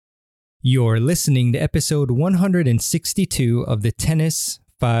You're listening to episode 162 of the Tennis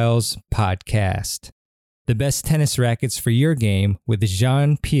Files podcast. The best tennis rackets for your game with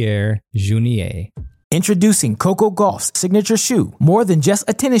Jean-Pierre Junier. Introducing Coco Gauff's signature shoe, more than just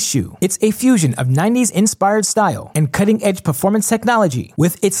a tennis shoe. It's a fusion of 90s-inspired style and cutting-edge performance technology.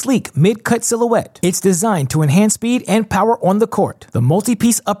 With its sleek mid-cut silhouette, it's designed to enhance speed and power on the court. The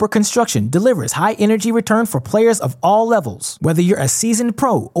multi-piece upper construction delivers high-energy return for players of all levels. Whether you're a seasoned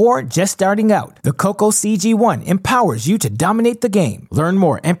pro or just starting out, the Coco CG1 empowers you to dominate the game. Learn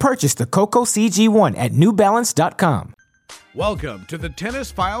more and purchase the Coco CG1 at NewBalance.com. Welcome to the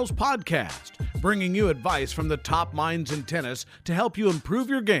Tennis Files podcast, bringing you advice from the top minds in tennis to help you improve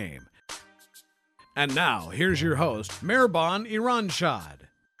your game. And now, here's your host, Mirban Iranshad.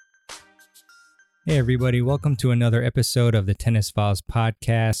 Hey everybody, welcome to another episode of the Tennis Files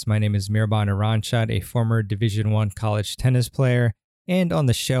podcast. My name is Mirban Iranshad, a former Division I college tennis player, and on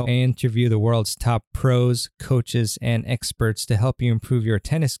the show, I interview the world's top pros, coaches, and experts to help you improve your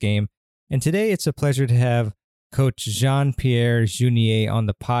tennis game. And today, it's a pleasure to have Coach Jean-Pierre Junier on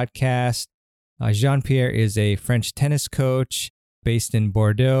the podcast. Jean-Pierre is a French tennis coach based in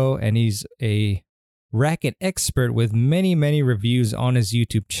Bordeaux, and he's a racket expert with many reviews on his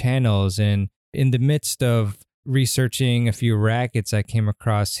YouTube channels. And in the midst of researching a few rackets, I came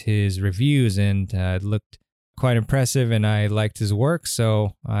across his reviews, and it looked quite impressive, and I liked his work.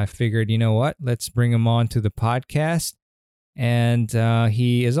 So I figured, you know what, let's bring him on to the podcast. And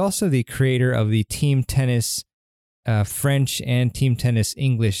he is also the creator of the Team Tennis French and Team Tennis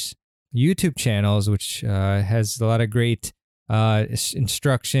English YouTube channels, which has a lot of great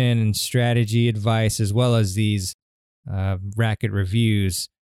instruction and strategy advice, as well as these racket reviews.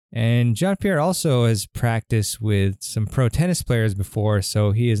 And Jean-Pierre also has practiced with some pro tennis players before,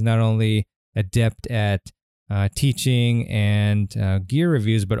 so he is not only adept at teaching and gear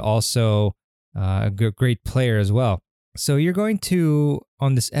reviews, but also a great player as well. So you're going to,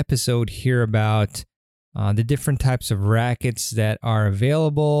 on this episode, hear about the different types of rackets that are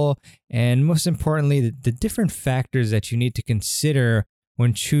available, and most importantly, the different factors that you need to consider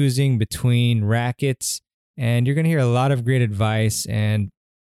when choosing between rackets. And you're going to hear a lot of great advice and,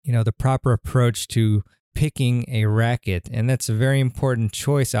 you know, the proper approach to picking a racket. And that's a very important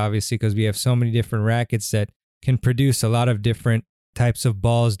choice, obviously, because we have so many different rackets that can produce a lot of different types of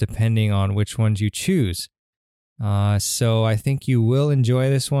balls depending on which ones you choose. So I think you will enjoy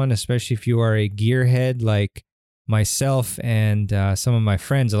this one, especially if you are a gearhead like myself and some of my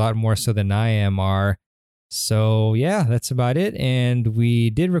friends, a lot more so than I am. So yeah, that's about it. And we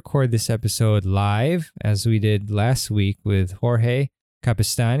did record this episode live, as we did last week with Jorge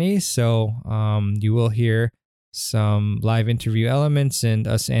Capistani. So you will hear some live interview elements and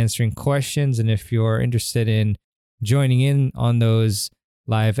us answering questions. And if you're interested in joining in on those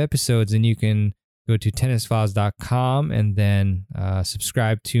live episodes, then you can go to tennisfiles.com and then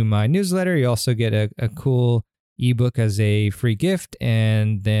subscribe to my newsletter. You also get a cool ebook as a free gift,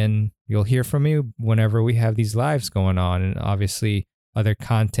 and then you'll hear from me whenever we have these lives going on, and obviously other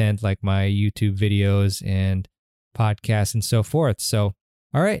content like my YouTube videos and podcasts and so forth. So,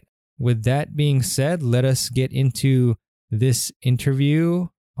 all right, with that being said, let us get into this interview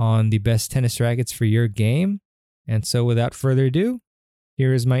on the best tennis rackets for your game. And so without further ado,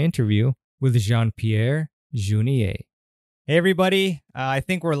 here is my interview with Jean-Pierre Junier. Hey everybody, I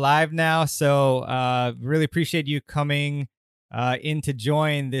think we're live now, so really appreciate you coming in to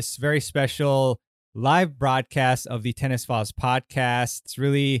join this very special live broadcast of the Tennis Files podcast. It's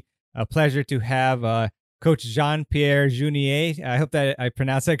really a pleasure to have Coach Jean-Pierre Junier. I hope that I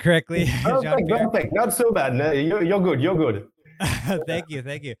pronounced that correctly. Perfect. Not so bad. You're good. Thank you.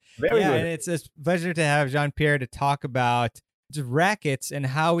 Very good. And it's a pleasure to have Jean-Pierre to talk about rackets and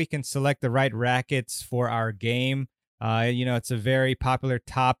how we can select the right rackets for our game. It's a very popular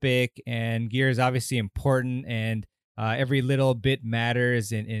topic, and gear is obviously important, and every little bit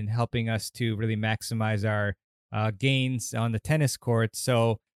matters in helping us to really maximize our gains on the tennis court.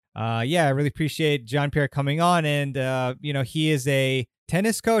 So I really appreciate Jean-Pierre coming on, and he is a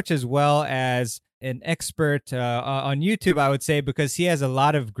tennis coach as well as an expert on YouTube, I would say, because he has a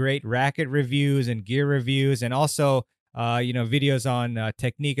lot of great racket reviews and gear reviews, and also videos on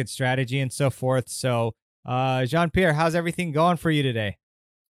technique and strategy and so forth. So, Jean-Pierre, how's everything going for you today?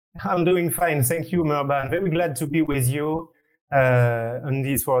 I'm doing fine. Thank you, Mirban. Very glad to be with you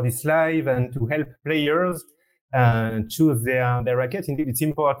for this live and to help players choose their racket. Indeed, it's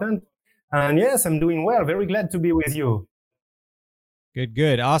important. And yes, I'm doing well. Very glad to be with you.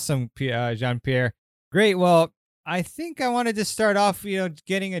 Good. Awesome, Jean-Pierre. Great. Well, I think I wanted to start off,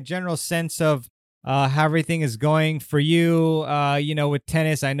 getting a general sense of how everything is going for you. With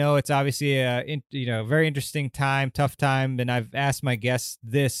tennis, I know it's obviously very interesting time, tough time, and I've asked my guests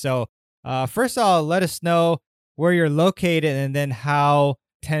this. So, first of all, let us know where you're located, and then how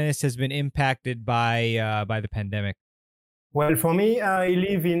tennis has been impacted by the pandemic. Well, for me, I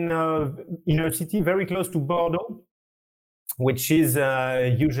live in a city very close to Bordeaux, which is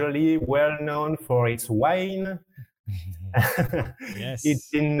usually well known for its wine. Yes.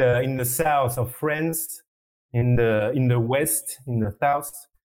 It's in the south of France, in the west, in the south,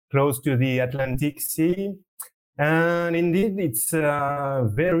 close to the Atlantic Sea. And indeed, it's a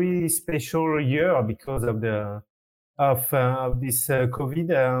very special year because of this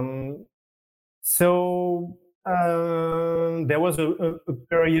COVID. So there was a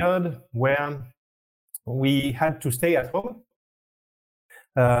period where we had to stay at home.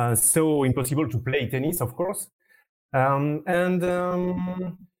 So impossible to play tennis, of course.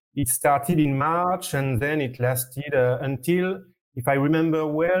 It started in March, and then it lasted until, if I remember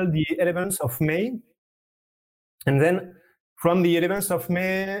well, the 11th of May. And then from the 11th of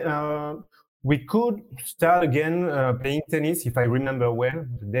May, we could start again playing tennis, if I remember well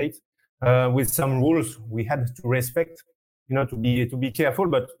the date, with some rules we had to respect, to be careful.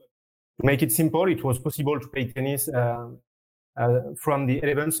 But to make it simple, it was possible to play tennis from the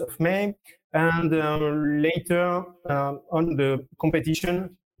 11th of May. And later on, the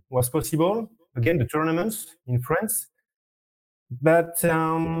competition was possible, again, the tournaments in France. But,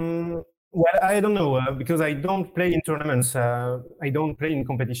 well, I don't know, because I don't play in tournaments. I don't play in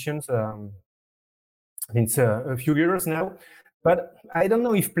competitions since a few years now. But I don't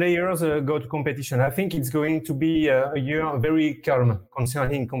know if players go to competition. I think it's going to be a year very calm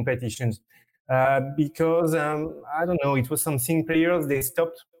concerning competitions. Because, I don't know, it was something players, they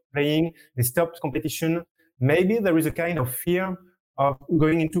stopped playing, they stopped competition. Maybe there is a kind of fear of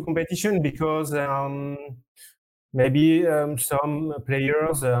going into competition because maybe some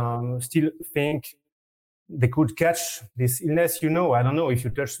players still think they could catch this illness. I don't know, if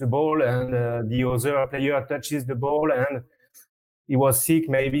you touch the ball and the other player touches the ball and he was sick,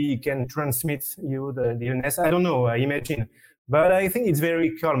 maybe he can transmit you the illness. I don't know, I imagine. But I think it's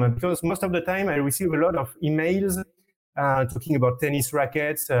very calm because most of the time I receive a lot of emails talking about tennis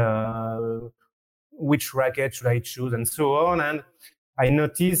rackets, which racket should I choose, and so on. And I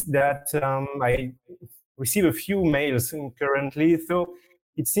noticed that I receive a few mails currently. So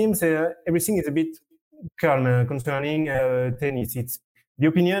it seems everything is a bit calm concerning tennis. It's the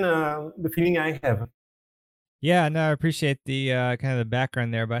opinion, the feeling I have. Yeah, no, I appreciate the kind of the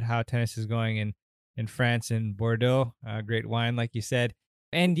background there about how tennis is going in France and Bordeaux. Great wine, like you said.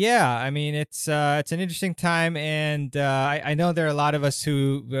 And yeah, I mean, it's an interesting time, and I know there are a lot of us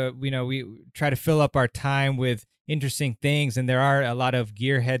who we try to fill up our time with interesting things, and there are a lot of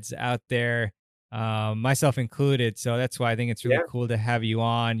gearheads out there, myself included. So that's why I think it's really cool to have you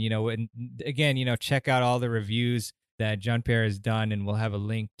on. And again, check out all the reviews that Jean-Pierre has done, and we'll have a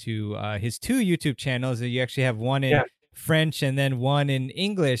link to his 2 YouTube channels. You actually have one in French and then one in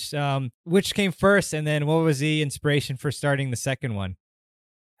English. Which came first, and then what was the inspiration for starting the second one?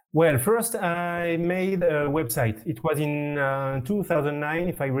 Well, first I made a website. It was in 2009,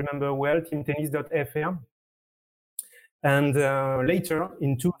 if I remember well, teamtennis.fr. And later,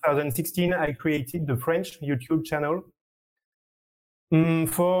 in 2016, I created the French YouTube channel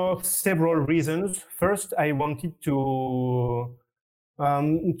for several reasons. First, I wanted to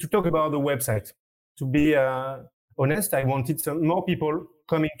talk about the website. To be honest, I wanted some more people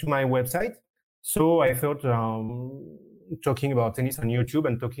coming to my website. So I thought talking about tennis on YouTube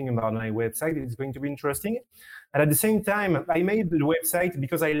and talking about my website is going to be interesting. And at the same time, I made the website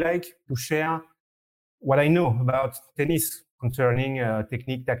because I like to share what I know about tennis concerning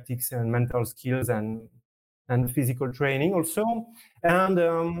technique, tactics, and mental skills and physical training also. And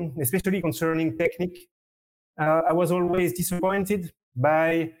especially concerning technique, I was always disappointed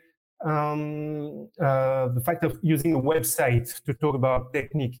by the fact of using a website to talk about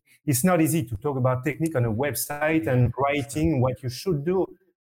technique. It's not easy to talk about technique on a website and writing what you should do.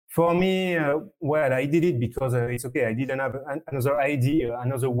 For me, well, I did it because it's okay. I didn't have another idea,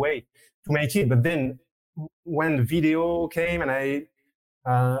 another way to make it. But then when video came and I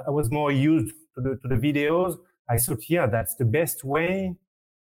was more used to the videos, I thought, yeah, that's the best way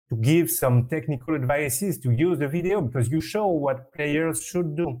to give some technical advices, to use the video, because you show what players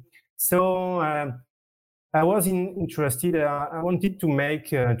should do. So I was interested. I wanted to make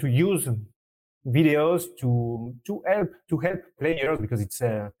to use videos to help players, because it's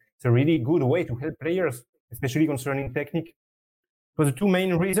a really good way to help players, especially concerning technique. For the 2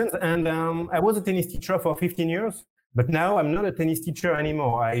 main reasons. And I was a tennis teacher for 15 years, but now I'm not a tennis teacher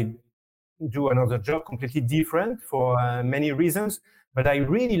anymore. I do another job completely different for many reasons. But I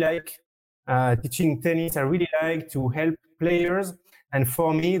really like teaching tennis. I really like to help players. And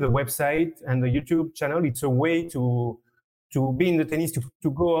for me, the website and the YouTube channel, it's a way to be in the tennis,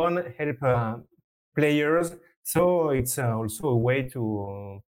 to go on, help players. So it's also a way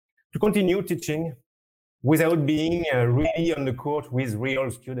to continue teaching without being really on the court with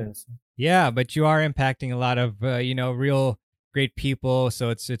real students. Yeah, but you are impacting a lot of real great people. So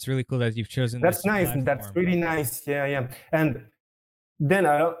it's really cool that you've chosen. That's this nice. platform. That's really nice. Yeah. And then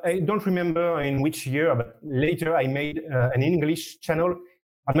I don't remember in which year, but later I made an English channel.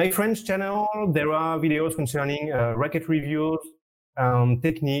 On my French channel, there are videos concerning racket reviews,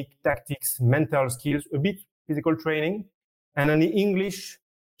 technique, tactics, mental skills, a bit physical training. And on the English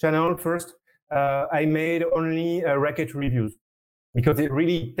channel first, I made only racket reviews because it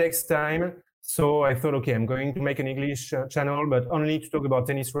really takes time. So I thought, okay, I'm going to make an English channel, but only to talk about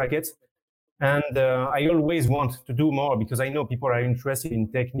tennis rackets. And I always want to do more because I know people are interested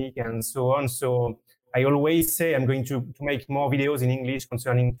in technique and so on. So I always say I'm going to make more videos in English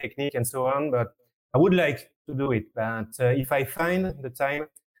concerning technique and so on. But I would like to do it. But if I find the time,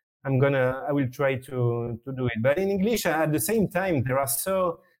 I will try to do it. But in English, at the same time, there are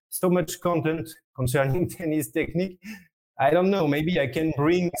so much content concerning tennis technique. I don't know, maybe I can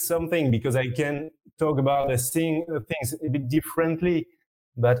bring something because I can talk about things a bit differently.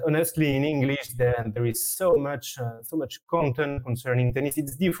 But honestly, in English, there is so much content concerning tennis.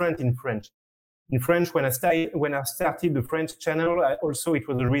 It's different in French. In French, when I started the French channel, it was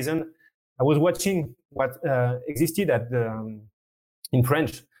the reason I was watching what existed in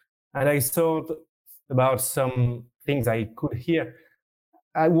French, and I thought about some things I could hear.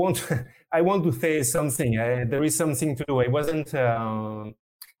 I want to say something. There is something to do. I wanted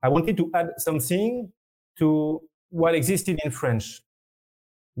to add something to what existed in French,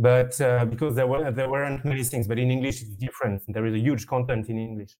 but because there weren't many things. But in English, it's different. There is a huge content in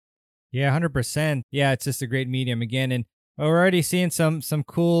English. Yeah, 100%. Yeah, it's just a great medium again, and we're already seeing some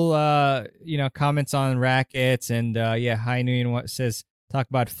cool comments on rackets, and Hai Nguyen says talk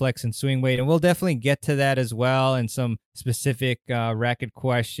about flex and swing weight, and we'll definitely get to that as well, and some specific racket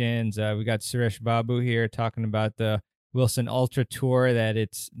questions. We got Suresh Babu here talking about the Wilson Ultra Tour, that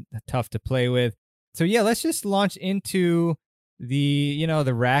it's tough to play with. So yeah, let's just launch into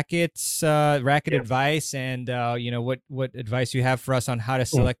the rackets, racket advice, and what advice you have for us on how to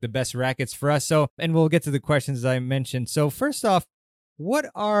select the best rackets for us. So, and we'll get to the questions as I mentioned. So first off, what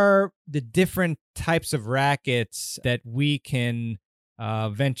are the different types of rackets that we can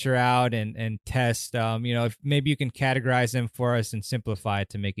venture out and test? If maybe you can categorize them for us and simplify it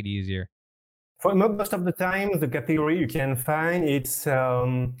to make it easier. For most of the time, the category you can find, it's a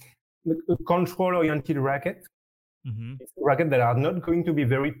control-oriented racket. Mm-hmm. It's rackets that are not going to be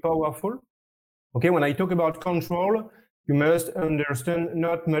very powerful. Okay, when I talk about control, you must understand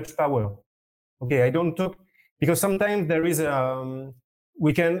not much power. Okay, I don't talk because sometimes there is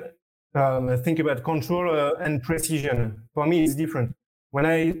we can think about control and precision. For me, it's different. When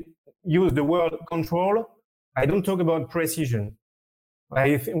I use the word control, I don't talk about precision.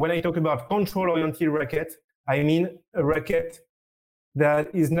 When I talk about control-oriented racket, I mean a racket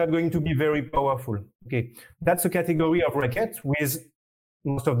that is not going to be very powerful. Okay, that's a category of racket with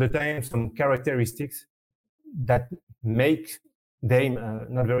most of the time some characteristics that make them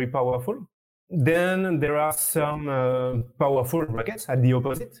not very powerful. Then there are some powerful rackets at the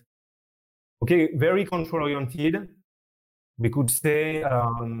opposite. Okay, very control-oriented. We could say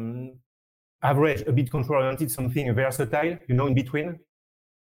average, a bit control-oriented, something versatile, in between.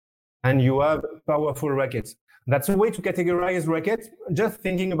 And you have powerful rackets. That's a way to categorize rackets, just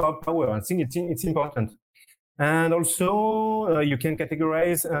thinking about power. I think it's important. And also, you can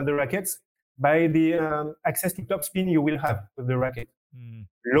categorize the rackets by the access to topspin you will have with the racket.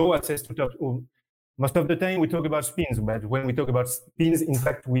 Low access to top. Most of the time, we talk about spins, but when we talk about spins, in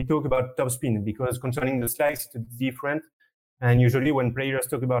fact, we talk about topspin because concerning the slice, it's different. And usually, when players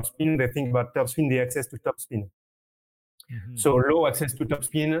talk about spin, they think about topspin, the access to topspin. Mm-hmm. So low access to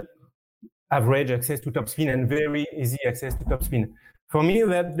topspin, average access to topspin, and very easy access to topspin. For me,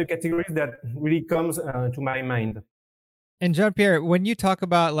 that's the category that really comes to my mind. And Jean-Pierre, when you talk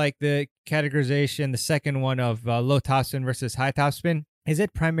about like the categorization, the second one of low topspin versus high topspin, is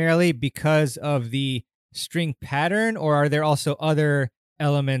it primarily because of the string pattern, or are there also other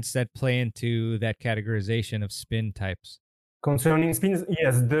elements that play into that categorization of spin types? Concerning spins,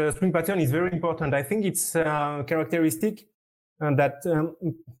 yes, the string pattern is very important. I think it's a characteristic that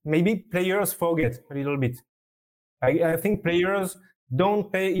maybe players forget a little bit. I think players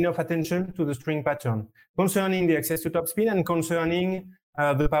don't pay enough attention to the string pattern concerning the access to topspin and concerning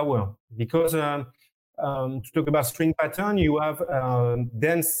the power. Because to talk about string pattern, you have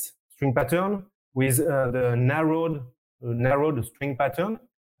dense string pattern with the narrowed string pattern.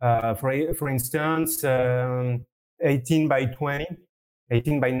 For instance, 18 by 20,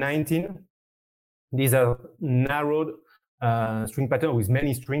 18 by 19. These are narrowed string pattern with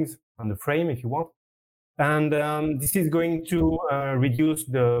many strings on the frame, if you want. And this is going to reduce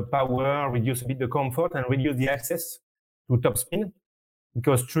the power, reduce a bit the comfort, and reduce the access to topspin,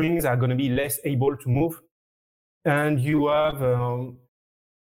 because strings are going to be less able to move. And you have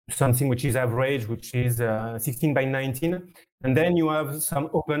something which is average, which is 16 by 19. And then you have some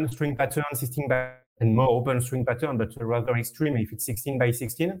open string pattern, 16 by, and more open string pattern, but rather extreme if it's 16 by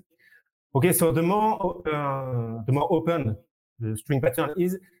 16. Okay, so the more open the string pattern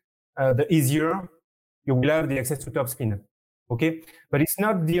is, the easier you will have the access to topspin. Okay, but it's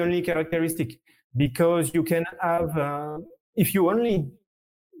not the only characteristic, because you can have, if you only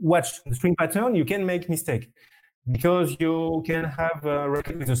watch the string pattern, you can make mistake, because you can have a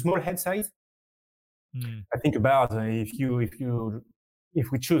racket with a small head size. I think about if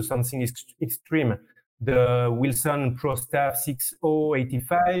we choose something extreme, the Wilson Pro Staff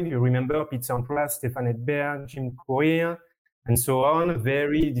 6085, you remember Pete Sampras, Stefan Edberg, Jim Courier, and so on.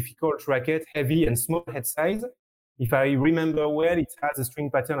 Very difficult racket, heavy and small head size. If I remember well, it has a string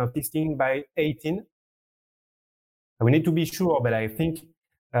pattern of 16 by 18. We need to be sure, but I think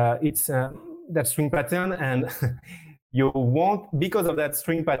it's that string pattern, and you won't, because of that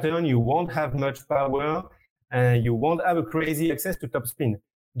string pattern, you won't have much power, and you won't have a crazy access to topspin.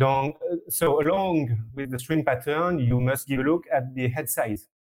 So along with the string pattern, you must give a look at the head size.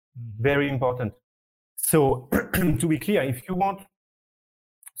 Very important. So to be clear, if you want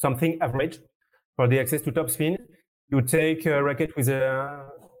something average for the access to topspin, you take a racket with a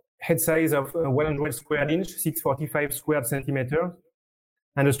head size of 100 square inch, 645 square centimeters,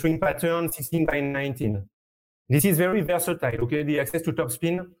 and a string pattern 16 by 19. This is very versatile. Okay, the access to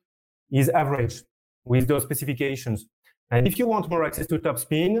topspin is average with those specifications. And if you want more access to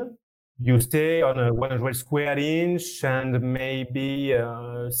topspin, you stay on a 100 square inch and maybe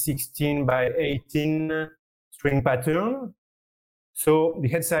 16 by 18 string pattern. So the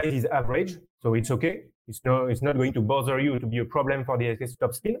head size is average, so it's okay. It's not going to bother you to be a problem for the access to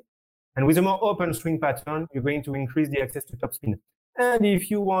topspin. And with a more open string pattern, you're going to increase the access to topspin. And if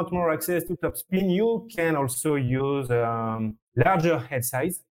you want more access to topspin, you can also use larger head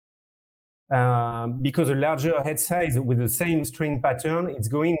size. Because a larger head size with the same string pattern, it's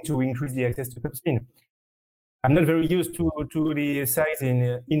going to increase the access to topspin. I'm not very used to the size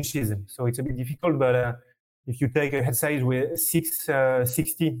in inches, so it's a bit difficult, but if you take a head size with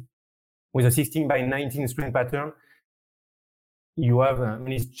 660 with a 16 by 19 string pattern, you have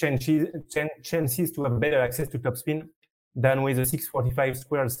many chances to have better access to topspin than with a 645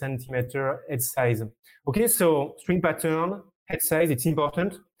 square centimeter head size. Okay, so string pattern, head size, it's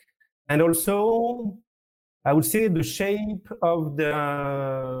important. And also, I would say the shape of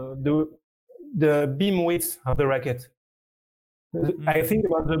the beam width of the racket. I think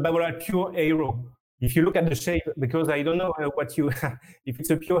about the Babolat Pure Aero. If you look at the shape, because I don't know what you if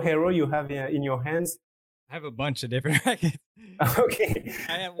it's a Pure Aero you have in your hands. I have a bunch of different rackets. Okay.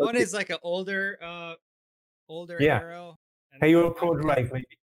 I have one is like an older Aero. Aero Pro Drive, maybe.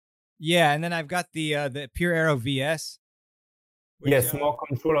 Yeah, and then I've got the Pure Aero VS. Which, yes, more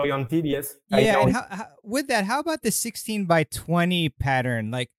control oriented. Yes. Yeah, and with that, how about the 16 by 20 pattern?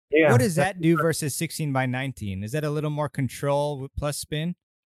 Like, what does that do versus 16 by 19? Is that a little more control plus spin?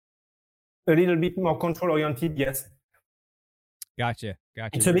 A little bit more control oriented. Yes. Gotcha.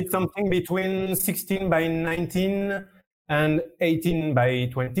 It's a bit something between 16 by 19 and 18 by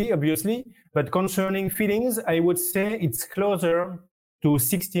 20, obviously. But concerning feelings, I would say it's closer to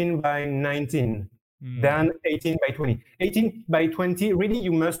 16 by 19. Than 18 by 20. 18 by 20, really,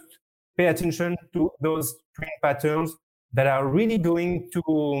 you must pay attention to those string patterns that are really going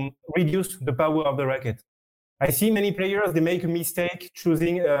to reduce the power of the racket. I see many players, they make a mistake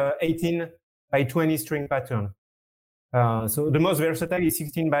choosing 18 by 20 string pattern. So the most versatile is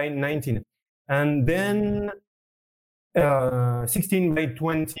 16 by 19. And then 16 by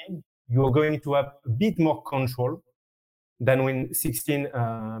 20, you're going to have a bit more control than when 16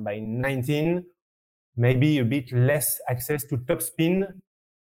 by 19. Maybe a bit less access to topspin.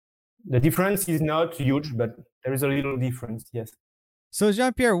 The difference is not huge, but there is a little difference, yes. So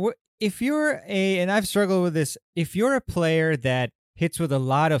Jean-Pierre, if you're and I've struggled with this, if you're a player that hits with a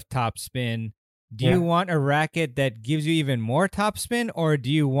lot of topspin, do you want a racket that gives you even more topspin, or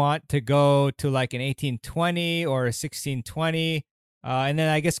do you want to go to like an 1820 or a 1620? And then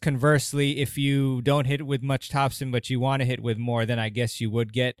I guess conversely, if you don't hit with much topspin, but you want to hit with more, then I guess you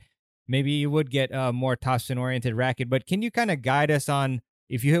would get a more topspin oriented racket. But can you kind of guide us on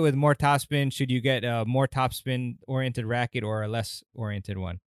if you hit with more topspin, should you get a more topspin oriented racket or a less oriented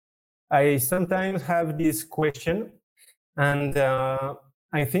one? I sometimes have this question, and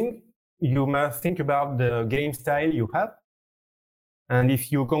I think you must think about the game style you have. And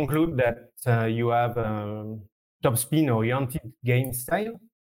if you conclude that you have topspin oriented game style,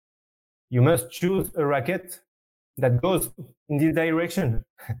 you must choose a racket that goes in this direction.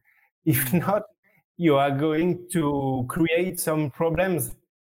 If not, you are going to create some problems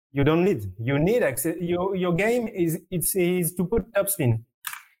you don't need. You need access. Your game is to put topspin.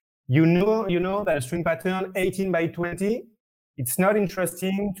 You know that a string pattern 18 by 20, it's not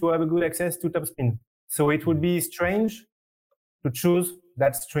interesting to have a good access to topspin. So it would be strange to choose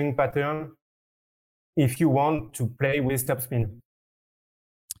that string pattern if you want to play with topspin.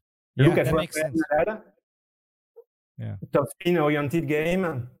 Yeah, Look at that makes sense. Yeah. Topspin oriented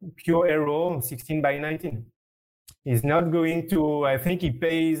game, pure arrow, 16 by 19. He's not going to, I think he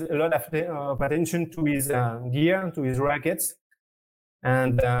pays a lot of attention to his gear, to his rackets.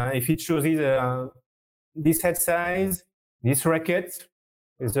 And if he chooses this head size, this racket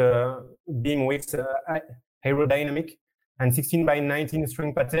is a beam width aerodynamic and 16 by 19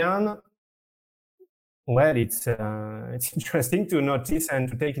 string pattern, well, it's interesting to notice and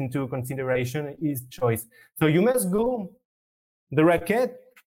to take into consideration his choice. So you must go, the racket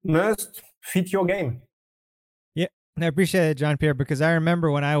must fit your game. Yeah, I appreciate it, Jean-Pierre, because I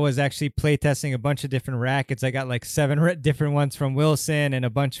remember when I was actually playtesting a bunch of different rackets, I got like 7 different ones from Wilson and a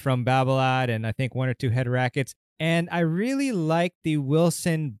bunch from Babolat and I think 1 or 2 head rackets. And I really liked the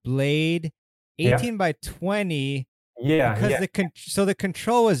Wilson Blade 18 by 20. Yeah, because the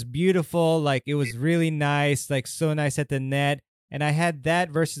control was beautiful, like it was really nice, like so nice at the net. And I had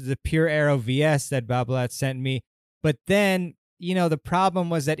that versus the Pure Aero VS that Babolat sent me. But then, the problem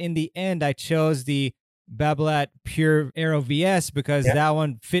was that in the end, I chose the Babolat Pure Aero VS because that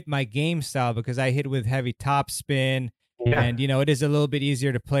one fit my game style because I hit with heavy topspin and, it is a little bit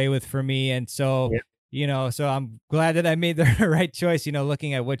easier to play with for me. And so, so I'm glad that I made the right choice,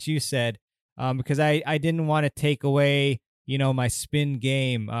 looking at what you said. Because I didn't want to take away, my spin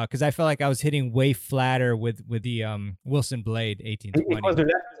game because I felt like I was hitting way flatter with the Wilson Blade 1820. It was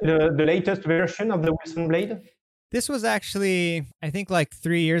the latest version of the Wilson Blade? This was actually, I think, like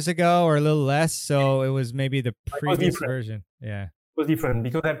 3 years ago or a little less. So it was maybe the previous version. Yeah. It was different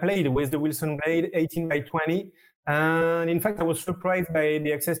because I played with the Wilson Blade 18 by 20. And in fact, I was surprised by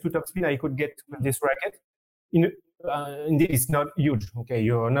the access to topspin I could get with this racket. Indeed, it's not huge. Okay,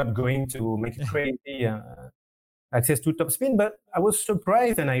 you're not going to make a crazy access to topspin, but I was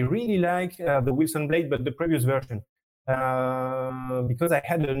surprised and I really like the Wilson Blade, but the previous version, because I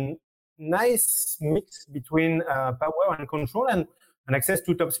had a nice mix between power and control and access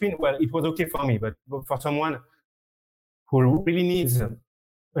to topspin. Well, it was okay for me, but for someone who really needs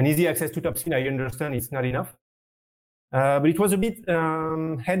an easy access to topspin, I understand it's not enough. But it was a bit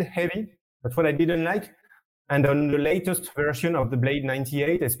head heavy. That's what I didn't like. And on the latest version of the Blade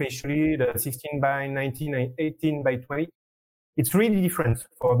 98, especially the 16 by 19 and 18 by 20, it's really different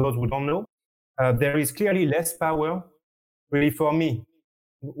for those who don't know. There is clearly less power, really, for me.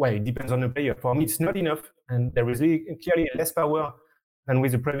 Well, it depends on the player. For me, it's not enough, and there is really clearly less power than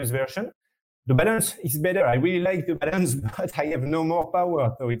with the previous version. The balance is better. I really like the balance, but I have no more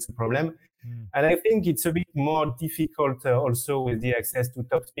power, so it's a problem. And I think it's a bit more difficult also with the access to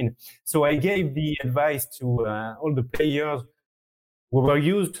topspin. So I gave the advice to all the players who were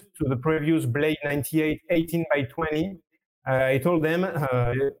used to the previous Blade 98 18 by 20. I told them,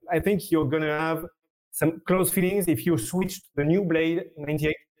 I think you're going to have some close feelings if you switch to the new Blade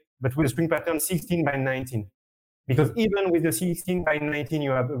 98, but with a string pattern 16 by 19. Because even with the 16 by 19,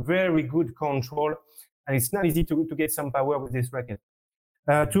 you have a very good control, and it's not easy to get some power with this racket.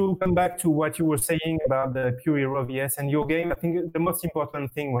 To come back to what you were saying about the Pure Aero VS and your game, I think the most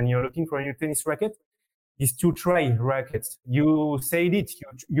important thing when you're looking for a new tennis racket is to try rackets. You said it,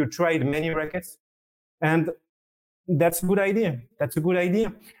 you tried many rackets, and that's a good idea. That's a good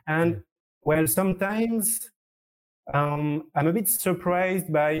idea. And well, sometimes I'm a bit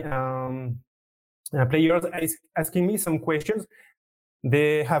surprised by players asking me some questions.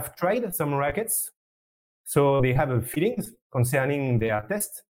 They have tried some rackets, so they have feelings concerning their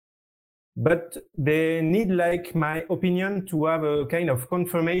test, but they need, like my opinion, to have a kind of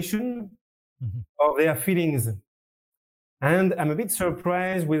confirmation of their feelings. And I'm a bit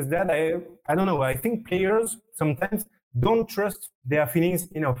surprised with that. I don't know. I think players sometimes don't trust their feelings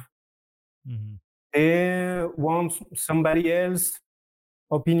enough. They want somebody else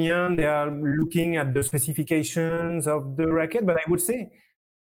opinion. They are looking at the specifications of the racket. But I would say,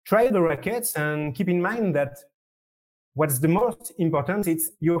 try the rackets and keep in mind that what's the most important,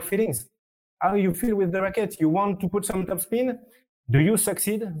 it's your feelings. How you feel with the racket. You want to put some topspin? Do you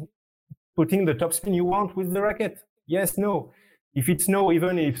succeed putting the topspin you want with the racket? Yes, no. If it's no,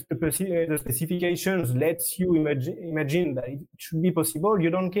 even if the specifications lets you imagine that it should be possible, you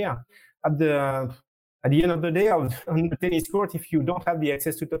don't care. At the end of the day, on the tennis court, if you don't have the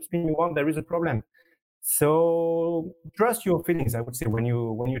access to topspin you want, there is a problem. So trust your feelings, I would say, when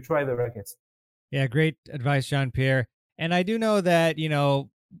you try the rackets. Yeah, great advice, Jean-Pierre. And I do know that,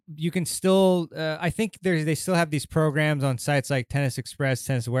 you can still, I think they still have these programs on sites like Tennis Express,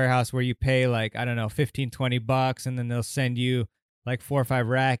 Tennis Warehouse, where you pay like, I don't know, $15-20, and then they'll send you like 4 or 5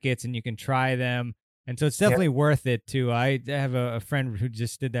 rackets and you can try them. And so it's definitely worth it too. I have a friend who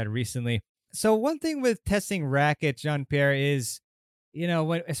just did that recently. So one thing with testing rackets, Jean-Pierre, is,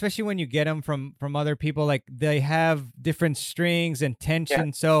 especially when you get them from other people, like they have different strings and tension.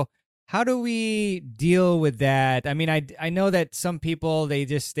 Yeah. So how do we deal with that? I mean, I know that some people, they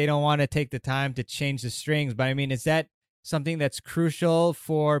don't want to take the time to change the strings, but I mean, is that something that's crucial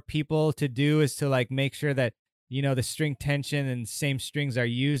for people to do, is to like make sure that, the string tension and same strings are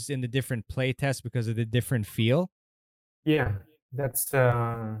used in the different play tests because of the different feel? Yeah, that's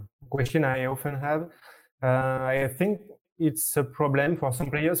a question I often have. I think it's a problem for some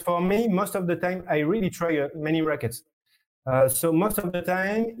players. For me, most of the time, I really try many rackets. So most of the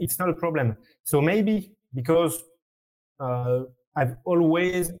time, it's not a problem. So maybe because I've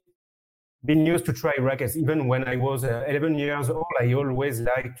always been used to try rackets. Even when I was 11 years old, I always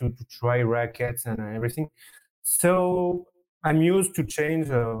liked to try rackets and everything. So I'm used to change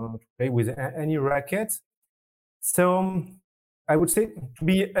to play with any racket. So I would say, to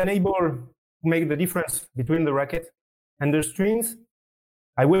be unable to make the difference between the racket and the strings,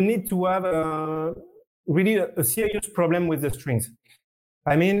 I will need to have really a serious problem with the strings.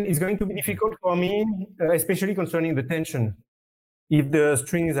 I mean, it's going to be difficult for me, especially concerning the tension. If the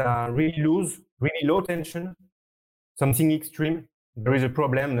strings are really loose, really low tension, something extreme, there is a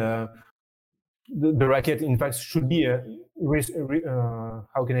problem. The racket, in fact, should be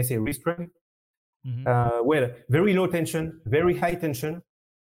how can I say, restrained. Mm-hmm. Well, very low tension, very high tension,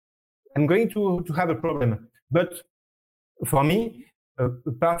 I'm going to have a problem. But for me,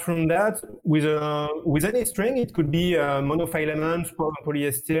 apart from that, with any string, it could be monofilament,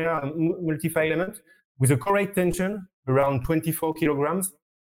 polyester, multifilament, with a correct tension around 24 kilograms.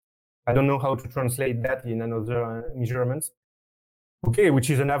 I don't know how to translate that in another measurements. Okay, which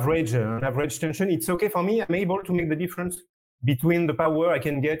is an average tension. It's okay for me. I'm able to make the difference between the power I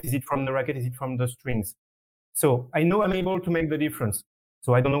can get. Is it from the racket? Is it from the strings? So I know I'm able to make the difference.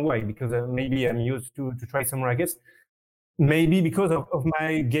 So I don't know why, because maybe I'm used to try some rackets. Maybe because of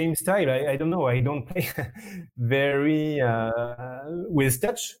my game style. I don't know. I don't play very with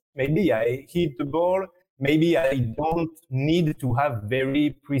touch. Maybe I hit the ball. Maybe I don't need to have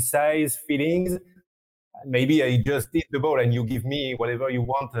very precise feelings. Maybe I just hit the ball and you give me whatever you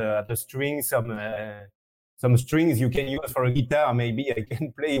want at the string, some strings you can use for a guitar. Maybe I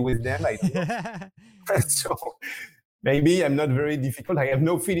can play with them. I don't know. So maybe I'm not very difficult. I have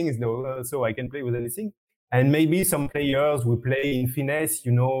no feelings though, so I can play with anything. And maybe some players will play in finesse,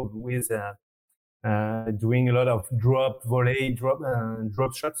 with doing a lot of drop, volley,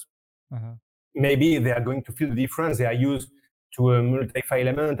 drop shots. Uh-huh. Maybe they are going to feel the difference. They are used to a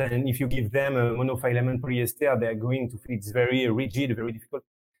multi-filament, and if you give them a monofilament polyester, they are going to feel it's very rigid, very difficult.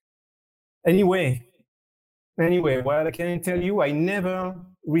 Anyway, what I can tell you, I never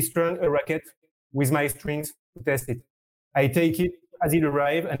restrain a racket with my strings to test it. I take it as it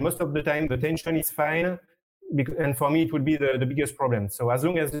arrives, and most of the time the tension is fine, and for me it would be the biggest problem. So as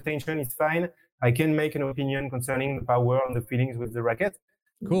long as the tension is fine, I can make an opinion concerning the power and the feelings with the racket.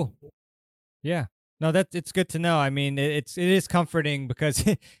 Cool. Yeah. No, it's good to know. I mean, it is comforting because,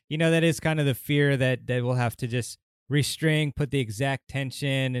 that is kind of the fear that we'll have to just restring, put the exact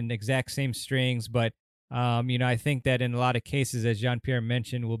tension and exact same strings. But, I think that in a lot of cases, as Jean-Pierre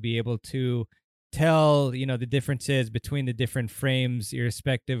mentioned, we'll be able to tell, the differences between the different frames,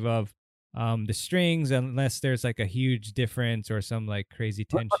 irrespective of the strings, unless there's like a huge difference or some like crazy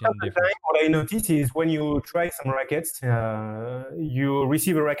tension difference. What I notice is when you try some rackets, you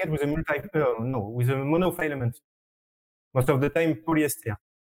receive a racket with a with a monofilament. Most of the time polyester.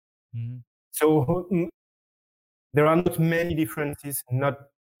 Mm-hmm. So there are not many differences. Not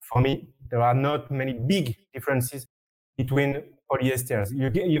for me. There are not many big differences between polyesters.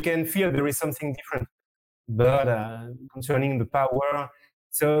 You can feel there is something different, but concerning the power,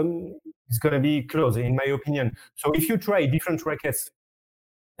 so it's going to be close, in my opinion. So if you try different rackets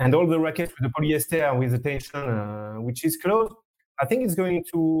and all the rackets with the polyester with the tension which is close, I think it's going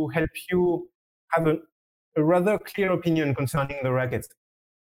to help you have a rather clear opinion concerning the rackets.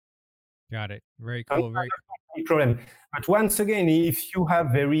 Got it. Very cool. Very problem. But once again, if you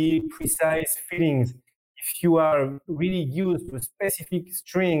have very precise feelings, if you are really used to specific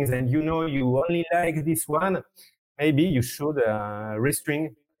strings and you know you only like this one, maybe you should restring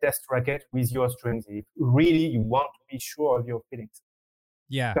test racket with your strings if really you want to be sure of your feelings.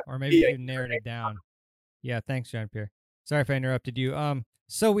 Yeah, or maybe you narrowed it down. Yeah, thanks, Jean-Pierre. Sorry if I interrupted you.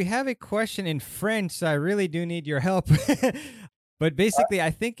 So we have a question in French, so I really do need your help. But basically,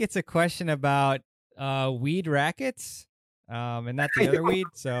 I think it's a question about weed rackets, and not the other weed.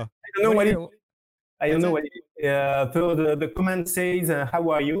 So I don't know what it is. So the comment says, how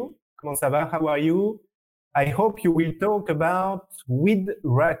are you? Comment ça va? How are you? I hope you will talk about weed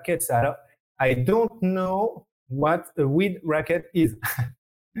rackets. I don't know what a weed racket is.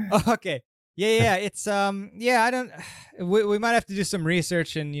 Okay. Yeah. It's I don't. We might have to do some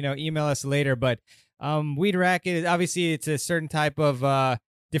research and email us later. But weed racket, obviously, it's a certain type of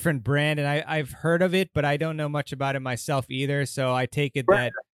different brand, and I've heard of it, but I don't know much about it myself either. So I take it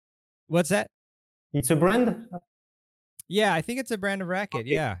that. What's that? It's a brand. Yeah, I think it's a brand of racket.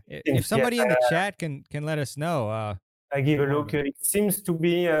 Okay. Yeah, if somebody in the chat can let us know. I give a look. It seems to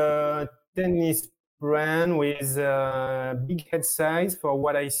be a tennis brand with big head size. For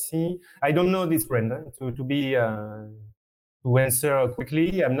what I see, I don't know this brand. To answer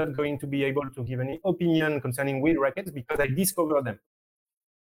quickly, I'm not going to be able to give any opinion concerning weed rackets because I discovered them.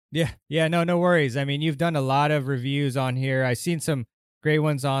 Yeah, no worries. I mean, you've done a lot of reviews on here. I've seen some great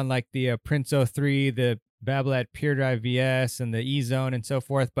ones on like the Prince 03, the Babolat Pure Drive VS, and the E-Zone and so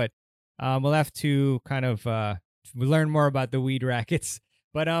forth. But we'll have to kind of learn more about the weed rackets.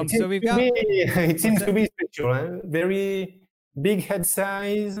 But so we've got. It seems to be special. Very big head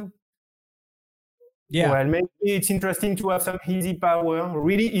size. Yeah. Well, maybe it's interesting to have some easy power,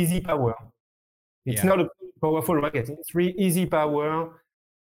 really easy power. It's not a powerful racket. It's really easy power,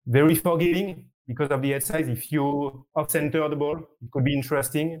 very forgiving because of the head size. If you off-center the ball, it could be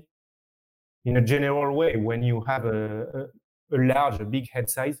interesting in a general way when you have a big head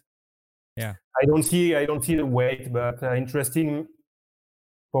size. Yeah. I don't see the weight, but interesting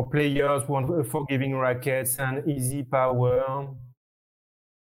for players who want forgiving rackets and easy power.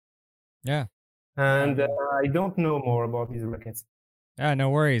 Yeah. And I don't know more about these rackets. No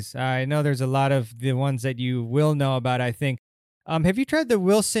worries. I know there's a lot of the ones that you will know about, I think. Have you tried the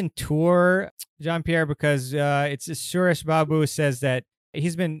Wilson Tour, Jean-Pierre? Because it's Suresh Babu says that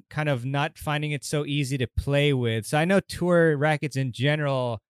he's been kind of not finding it so easy to play with. So I know tour rackets in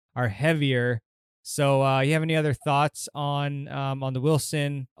general are heavier. So you have any other thoughts on the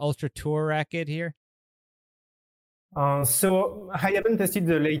Wilson Ultra Tour racket here? So I haven't tested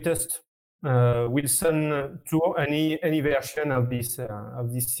the latest Wilson Tour, any version of this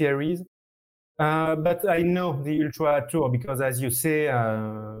series, but I know the Ultra Tour because, as you say,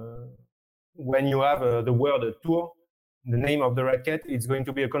 when you have the word Tour, the name of the racket, it's going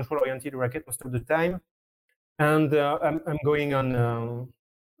to be a control-oriented racket most of the time. And I'm going on a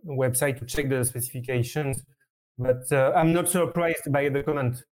website to check the specifications, but I'm not surprised by the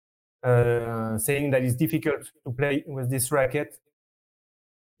comment saying that it's difficult to play with this racket.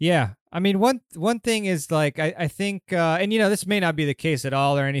 Yeah. I mean, one thing is like, I think, and this may not be the case at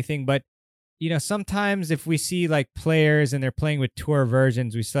all or anything, but sometimes if we see like players and they're playing with tour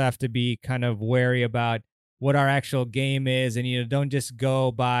versions, we still have to be kind of wary about what our actual game is, and don't just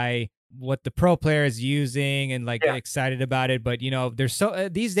go by what the pro player is using and like get excited about it. But there's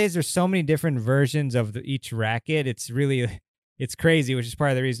these days there's so many different versions of each racket. It's crazy, which is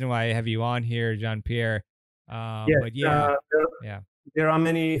part of the reason why I have you on here, Jean-Pierre. But there are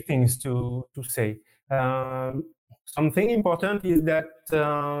many things to say. Something important is that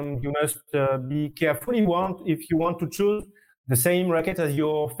you must be careful if you want to choose the same racket as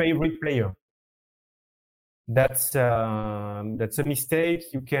your favorite player. That's a mistake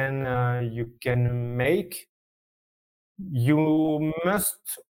you can make. You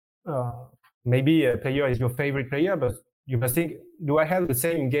must maybe a player is your favorite player, but you must think: do I have the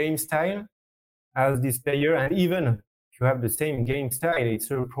same game style as this player? And even if you have the same game style, it's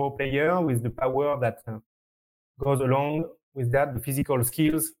a pro player with the power that goes along with that, the physical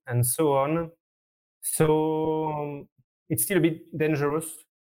skills, and so on. So it's still a bit dangerous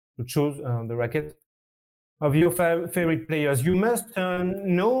to choose the racket of your favorite players. You must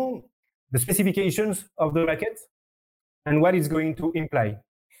know the specifications of the racket and what it's going to imply.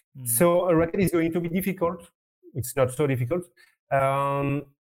 So a racket is going to be difficult. It's not so difficult.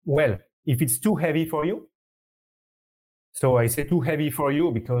 Well, if it's too heavy for you, So I say too heavy for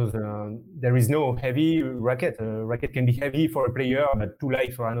you because there is no heavy racket. A racket can be heavy for a player, but too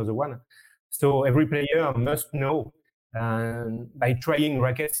light for another one. So every player must know by trying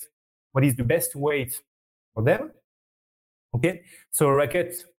rackets what is the best weight for them. Okay, so a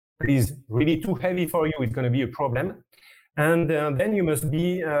racket is really too heavy for you, it's going to be a problem. And then you must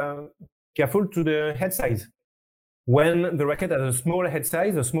be careful to the head size. When the racket has a small head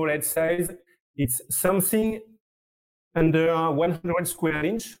size, it's something under 100 square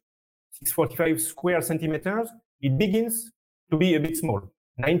inch, 645 square centimeters, it begins to be a bit small.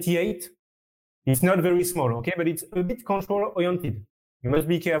 98, it's not very small, okay, but it's a bit control-oriented. You must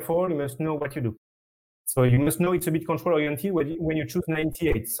be careful, you must know what you do. So you must know it's a bit control-oriented when you choose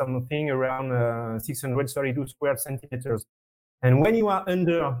 98, something around 632 square centimeters. And when you are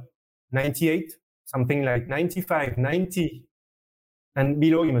under 98, something like 95, 90, and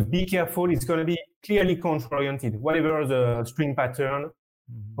below, you must be careful. It's going to be clearly control-oriented, whatever the string pattern.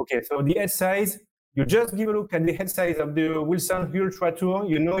 Okay, so the head size, you just give a look at the head size of the Wilson Ultra Tour,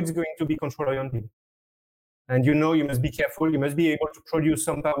 you know it's going to be control-oriented. And you know you must be careful, you must be able to produce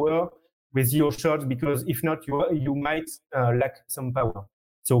some power with your shots, because if not, you might lack some power.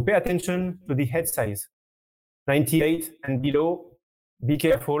 So pay attention to the head size. 98 and below, be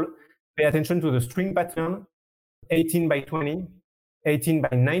careful. Pay attention to the string pattern, 18 by 20, 18 by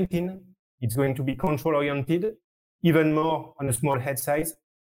 19. It's going to be control-oriented, even more on a small head size.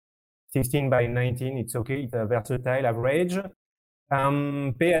 16 by 19, it's okay, it's a versatile average.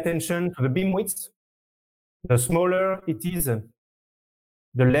 Pay attention to the beam width. The smaller it is,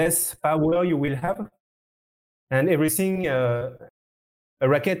 the less power you will have. And everything, a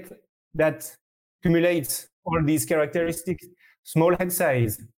racket that accumulates all these characteristics, small head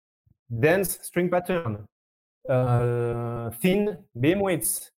size, dense string pattern, thin beam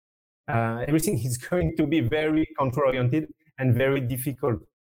widths, everything is going to be very control-oriented and very difficult.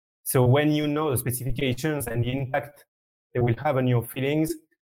 So when you know the specifications and the impact they will have on your feelings,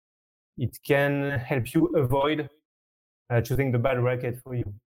 it can help you avoid choosing the bad racket for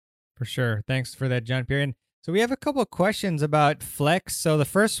you. For sure. Thanks for that, Jean-Pierre. And so we have a couple of questions about flex. So the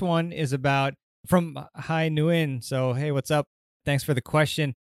first one is about from Hai Nguyen. So, hey, what's up? Thanks for the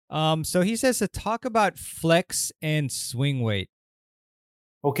question. So he says to talk about flex and swing weight.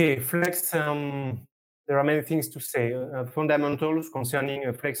 Okay, flex, there are many things to say. Fundamentals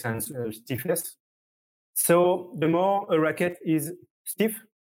concerning flex and stiffness. So the more a racket is stiff,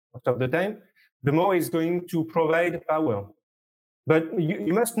 most of the time, the more it's going to provide power. But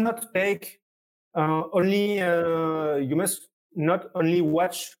you must not take you must not only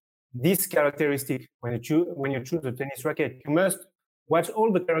watch this characteristic when you choose a tennis racket. You must watch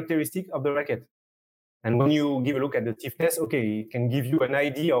all the characteristics of the racket. And when you give a look at the stiffness, okay, it can give you an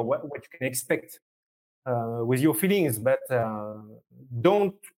idea of what you can expect with your feelings, but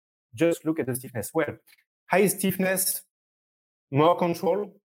don't just look at the stiffness. Well, high stiffness, more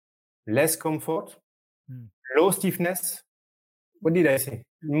control, less comfort. Low stiffness, what did I say?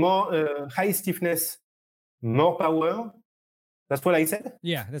 More high stiffness, more power. That's what I said?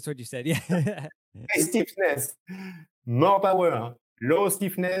 Yeah, that's what you said. Yeah. High stiffness, more power. Low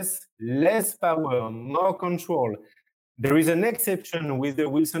stiffness, less power, more control. There is an exception with the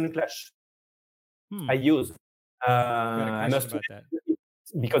Wilson Clash. I use. I must about that.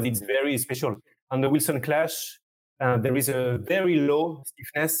 because it's very special. On the Wilson Clash, there is a very low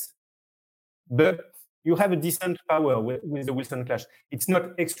stiffness, but you have a decent power with the Wilson Clash. It's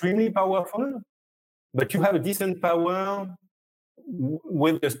not extremely powerful, but you have a decent power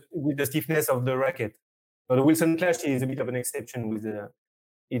with the stiffness of the racket. So the Wilson Clash is a bit of an exception with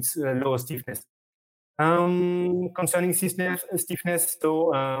its low stiffness. Concerning stiffness,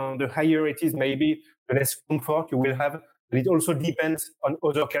 so the higher it is, maybe the less comfort you will have. But it also depends on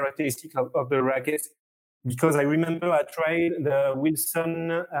other characteristics of the racket. Because I remember I tried the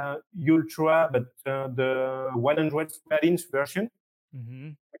Wilson Ultra, but the 100 square inch version,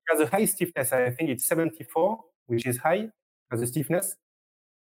 which has a high stiffness. I think it's 74, which is high as a stiffness.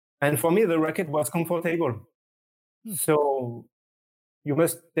 And for me, the racket was comfortable. So you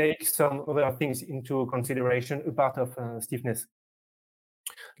must take some other things into consideration apart of stiffness.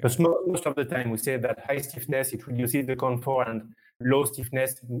 But most of the time, we say that high stiffness, it reduces the comfort, and low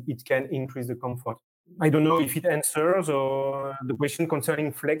stiffness, it can increase the comfort. I don't know if it answers or the question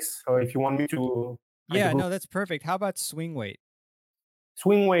concerning flex, or if you want me to... Yeah, no, that's perfect. How about swing weight?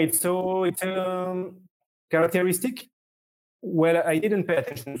 Swing weight. So it's a characteristic. Well, I didn't pay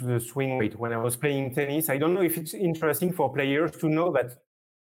attention to the swing weight when I was playing tennis. I don't know if it's interesting for players to know that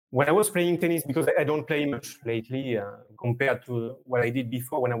when I was playing tennis, because I don't play much lately compared to what I did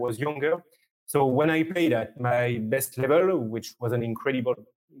before when I was younger. So when I played at my best level, which was it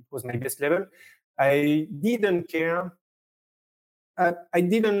was my best level, I didn't care. I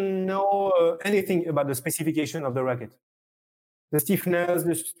didn't know anything about the specification of the racket. The stiffness,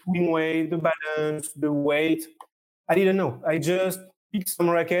 the swing weight, the balance, the weight. I didn't know. I just picked some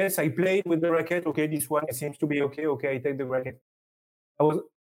rackets. I played with the racket. Okay, this one seems to be okay. Okay, I take the racket.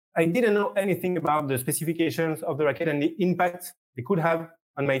 I didn't know anything about the specifications of the racket and the impact it could have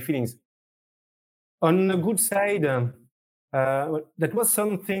on my feelings. On the good side, that was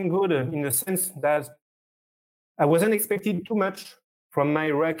something good in the sense that I wasn't expecting too much from my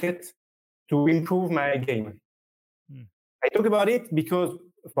racket to improve my game. I talk about it because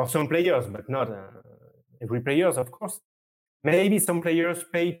for some players, but not every player, of course, maybe some players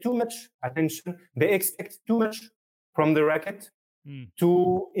pay too much attention. They expect too much from the racket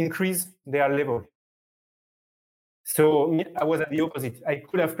to increase their level. So I was at the opposite. I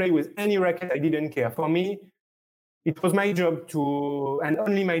could have played with any racket. I didn't care. For me, it was my job and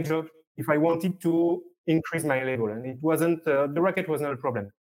only my job, if I wanted to increase my level. And it wasn't, the racket was not a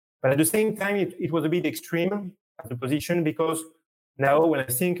problem. But at the same time, it was a bit extreme as a position, because now when I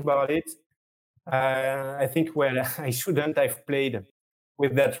think about it, I think, well, I shouldn't have played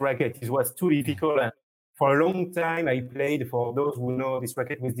with that racket. It was too difficult. For a long time, I played, for those who know this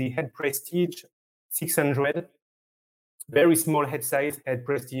racket, with the Head Prestige 600. Very small head size, Head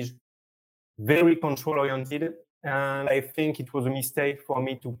Prestige, very control-oriented. And I think it was a mistake for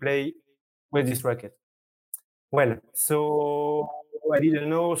me to play with this racket. Well, so I didn't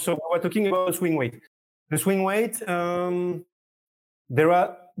know. So we were talking about swing weight. The swing weight, there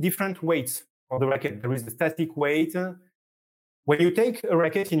are different weights for the racket. There is the static weight. When you take a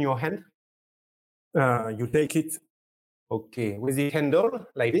racket in your hand, you take it, okay, with the handle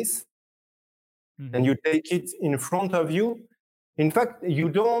like this, and you take it in front of you. In fact, you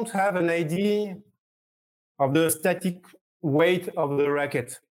don't have an idea of the static weight of the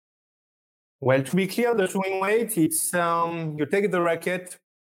racket. Well, to be clear, the swing weight, it's you take the racket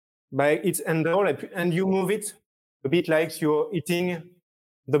by its handle and you move it a bit like you're hitting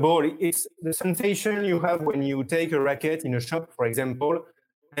the ball. It's the sensation you have when you take a racket in a shop, for example,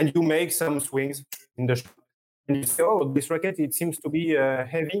 and you make some swings in the shop. And you say, oh, this racket, it seems to be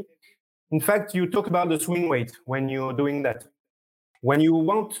heavy. In fact, you talk about the swing weight when you're doing that. When you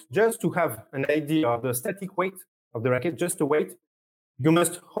want just to have an idea of the static weight of the racket, just the weight, you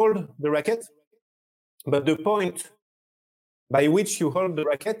must hold the racket, but the point by which you hold the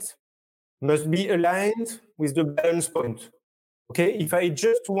racket must be aligned with the balance point. Okay, if I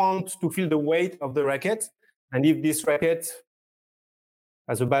just want to feel the weight of the racket, and if this racket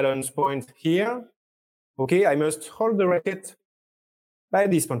has a balance point here, okay, I must hold the racket by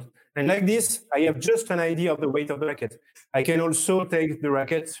this point. And like this, I have just an idea of the weight of the racket. I can also take the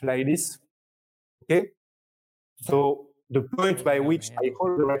racket like this, okay? So the point by which I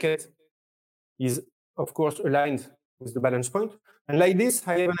hold the racket is, of course, aligned with the balance point. And like this,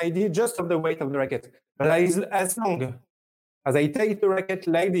 I have an idea just of the weight of the racket. But as long as I take the racket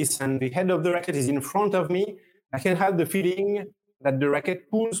like this and the head of the racket is in front of me, I can have the feeling that the racket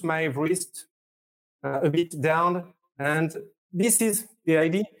pulls my wrist a bit down. And this is the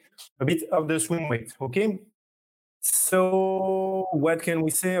idea, a bit of the swing weight, okay? So what can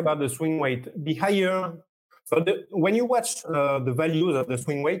we say about the swing weight? The higher, so when you watch the values of the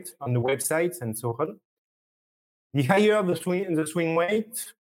swing weight on the websites and so on, the higher the swing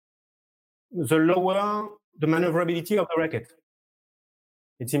weight, the lower the maneuverability of the racket.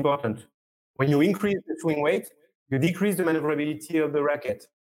 It's important. When you increase the swing weight, you decrease the maneuverability of the racket.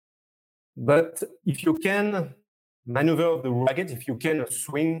 But if you can maneuver the racket, if you can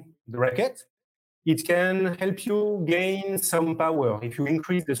swing the racket, it can help you gain some power if you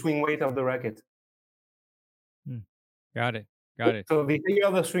increase the swing weight of the racket. Got it. So the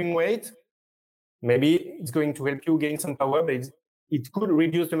higher the swing weight, maybe it's going to help you gain some power, but it could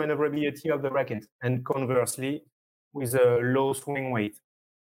reduce the maneuverability of the racket, and conversely, with a low swing weight.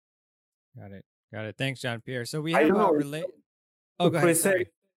 Got it. Thanks, Jean-Pierre. So we have go ahead. Sorry.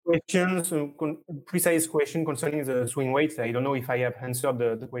 Precise question concerning the swing weight. I don't know if I have answered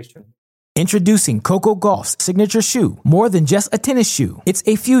the question. Introducing Coco Gauff's signature shoe. More than just a tennis shoe, it's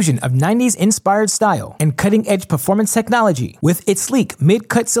a fusion of 90s inspired style and cutting-edge performance technology. With its sleek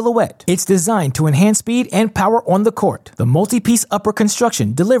mid-cut silhouette, it's designed to enhance speed and power on the court. The multi-piece upper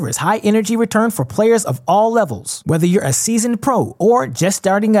construction delivers high-energy return for players of all levels. Whether you're a seasoned pro or just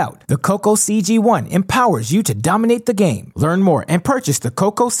starting out, the Coco CG1 empowers you to dominate the game. Learn more and purchase the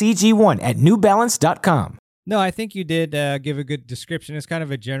Coco CG1 at NewBalance.com. No, I think you did give a good description. It's kind of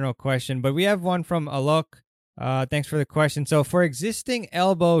a general question, but we have one from Alok. Thanks for the question. So for existing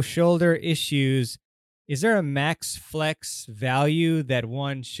elbow shoulder issues, is there a max flex value that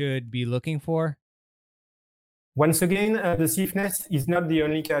one should be looking for? Once again, the stiffness is not the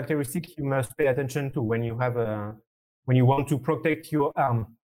only characteristic you must pay attention to when you want to protect your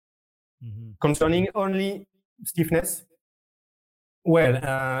arm. Concerning only stiffness, well,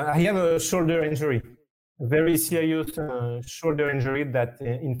 I have a shoulder injury, a very serious shoulder injury that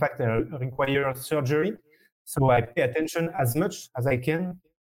in fact requires surgery. So I pay attention as much as I can,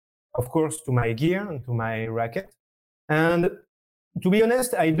 of course, to my gear and to my racket. And to be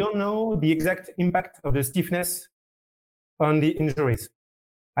honest, I don't know the exact impact of the stiffness on the injuries.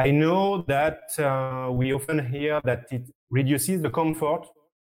 I know that we often hear that it reduces the comfort.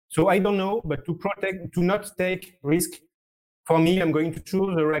 So I don't know, but to not take risk, for me, I'm going to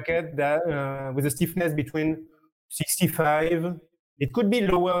choose a racket that with a stiffness between 65. It could be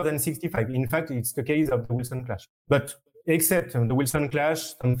lower than 65. In fact, it's the case of the Wilson Clash. But except the Wilson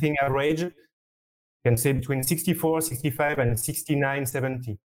Clash, something average, you can say between 64, 65, and 69,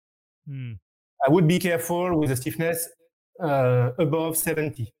 70. I would be careful with the stiffness above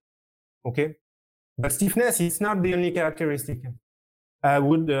 70. Okay? But stiffness is not the only characteristic. I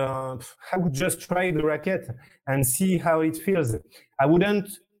would just try the racket and see how it feels. I wouldn't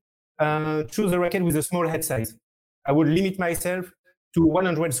choose a racket with a small head size. I would limit myself to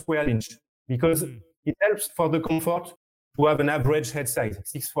 100 square inch because it helps for the comfort to have an average head size,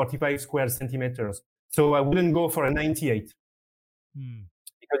 645 square centimeters. So I wouldn't go for a 98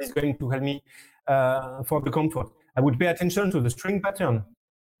 because it's going to help me for the comfort. I would pay attention to the string pattern.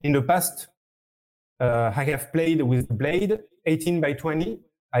 In the past, I have played with blade 18 by 20.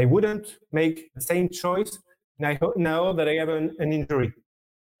 I wouldn't make the same choice now that I have an injury.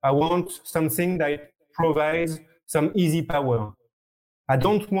 I want something that provides some easy power. I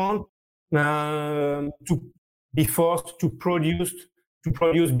don't want to be forced to produce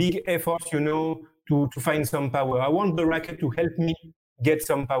big efforts, to find some power. I want the racket to help me get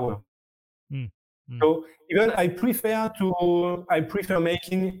some power. So even I prefer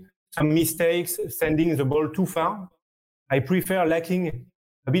making some mistakes, sending the ball too far. I prefer lacking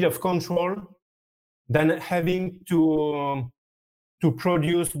a bit of control than having to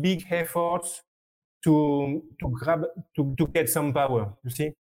produce big efforts to get some power. You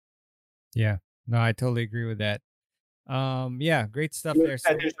see? Yeah. No, I totally agree with that. Yeah, great stuff there. So,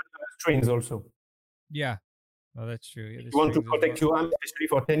 attention to the strings also. Yeah. Oh, that's true. Yeah, you want to protect your arm, especially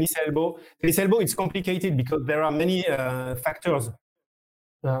for tennis elbow. Tennis elbow, it's complicated because there are many factors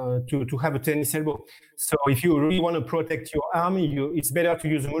to have a tennis elbow. So if you really want to protect your arm, it's better to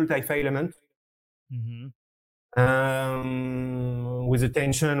use a multi-filament with a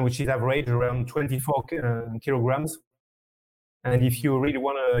tension which is average around 24 kilograms. And if you really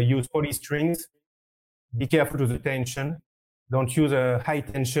want to use poly strings, be careful with the tension. Don't use a high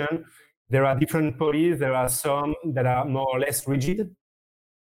tension. There are different polys. There are some that are more or less rigid.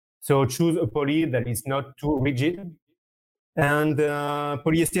 So choose a poly that is not too rigid. And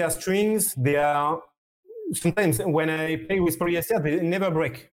polyester strings, they are sometimes when I play with polyester, they never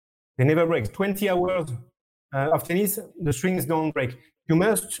break. They never break. 20 hours of tennis, the strings don't break. You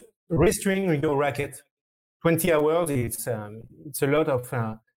must restring your racket. 20 hours, it's a lot of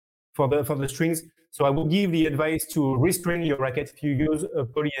for the strings. So I would give the advice to restring your racket if you use a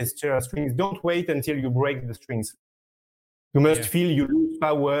polyester strings. Don't wait until you break the strings. You must feel you lose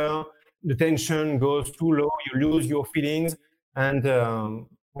power, the tension goes too low, you lose your feelings, and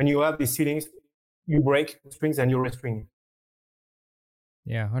when you have these feelings, you break the strings and you restring.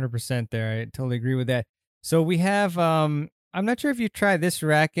 Yeah, 100% there. I totally agree with that. So we have, I'm not sure if you tried this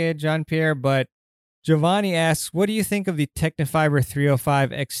racket, Jean-Pierre, but Giovanni asks, what do you think of the Tecnifibre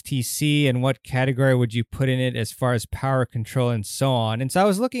 305 XTC and what category would you put in it as far as power control and so on? And so I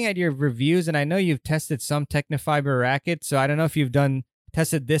was looking at your reviews and I know you've tested some Tecnifibre rackets. So I don't know if you've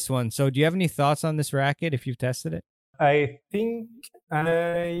tested this one. So do you have any thoughts on this racket if you've tested it? I think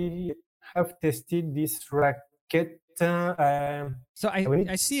I have tested this racket. So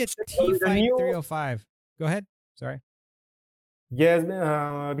I see a T-Fight 305. Go ahead. Sorry. Yes,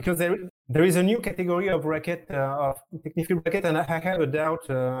 because there is a new category of racket, of Tecnifibre racket, and I have a doubt.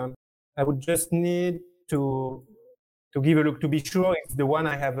 I would just need to give a look to be sure it's the one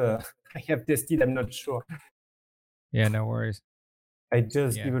I have tested. I'm not sure. Yeah, no worries. I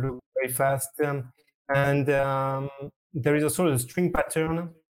just give a look very fast, and there is also a string pattern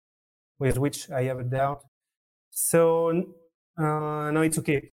with which I have a doubt. So no, it's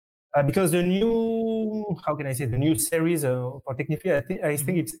okay. Because the new, the new series for Tecnifibre, I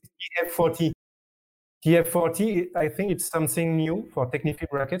think it's TF40. TF40, I think it's something new for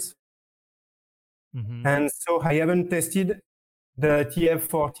Tecnifibre rackets. Mm-hmm. And so I haven't tested the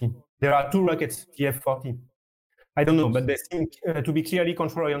TF40. There are two rackets, TF40. I don't know, but they seem to be clearly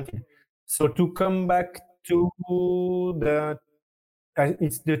control-oriented. So to come back to the,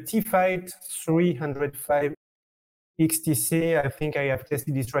 it's the T-Fight 305 XTC. I think I have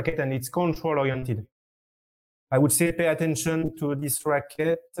tested this racket and it's control-oriented. I would say pay attention to this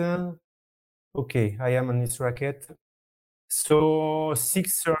racket. Okay, I am on this racket. So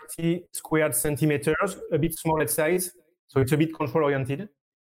 630 squared centimeters, a bit small at size. So it's a bit control-oriented.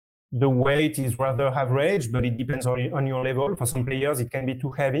 The weight is rather average, but it depends on your level. For some players, it can be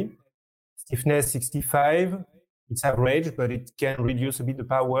too heavy. Stiffness 65, it's average, but it can reduce a bit the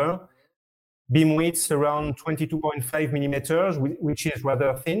power. Beam width around 22.5 millimeters, which is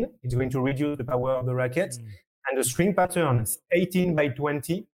rather thin. It's going to reduce the power of the racket. And the string pattern is 18 by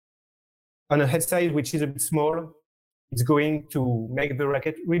 20. On a head size, which is a bit small, it's going to make the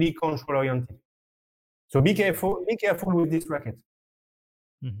racket really control-oriented. So be careful with this racket.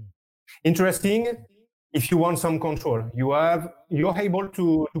 Mm-hmm. Interesting, if you want some control. You're able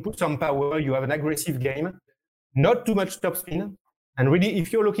to put some power, you have an aggressive game, not too much topspin. And really,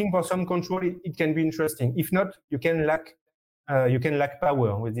 if you're looking for some control, it can be interesting. If not, you can lack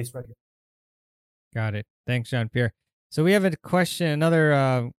power with this racket. Got it. Thanks, Jean-Pierre. So we have a question,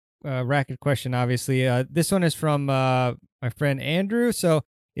 another racket question, obviously. This one is from my friend Andrew. So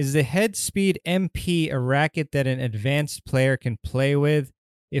is the Headspeed MP a racket that an advanced player can play with?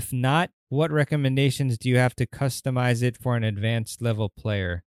 If not, what recommendations do you have to customize it for an advanced level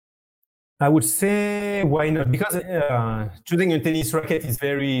player? I would say why not? Because choosing a tennis racket is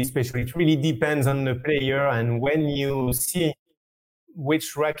very special. It really depends on the player, and when you see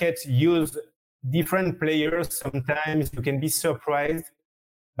which rackets use different players, sometimes you can be surprised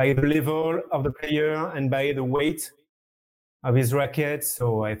by the level of the player and by the weight of his racket.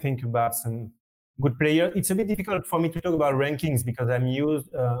 So I think about some good players. It's a bit difficult for me to talk about rankings because I'm used.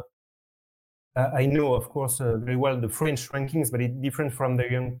 I know, of course, very well the French rankings, but it's different from the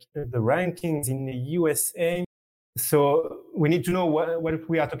rankings in the USA. So we need to know what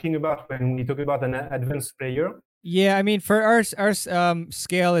we are talking about when we talk about an advanced player. Yeah, I mean, for our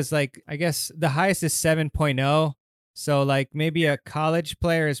scale is like, I guess the highest is 7.0. So like maybe a college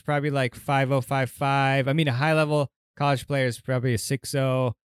player is probably like 5.055. I mean, a high level college player is probably a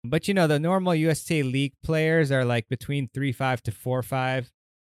 6.0. But you know, the normal USTA League players are like between 3.5 to 4.5.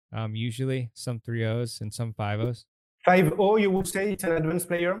 Usually some 3.0s and some 5.0s. 5.0, you would say it's an advanced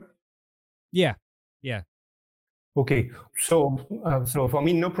player? Yeah. Okay, so for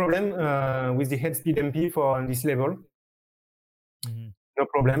me, no problem with the Headspeed MP for this level. Mm-hmm. No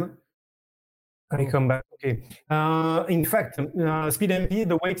problem. I come back. Okay. In fact, Speed MP,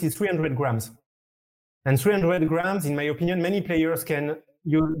 the weight is 300 grams. And 300 grams, in my opinion, many players can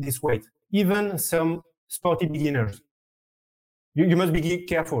use this weight, even some sporty beginners. You must be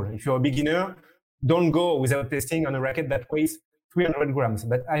careful. If you're a beginner, don't go without testing on a racket that weighs 300 grams.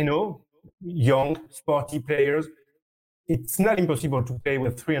 But I know young, sporty players, it's not impossible to play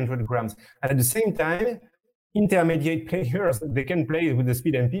with 300 grams. And at the same time, intermediate players, they can play with the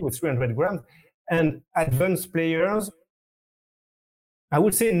Speed MP with 300 grams. And advanced players, I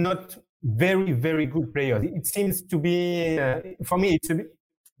would say not very, very good players. It seems to be, for me,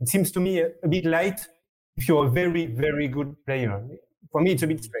 it seems to me a bit light if you're a very, very good player. For me, it's a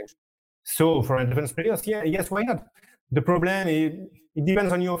bit strange. So for advanced players, yes, why not? The problem is, it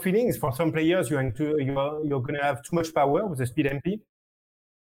depends on your feelings. For some players, you're going to have too much power with the Speed MP.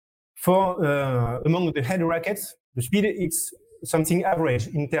 For among the head rackets, the speed is something average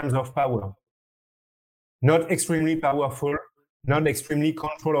in terms of power. Not extremely powerful, not extremely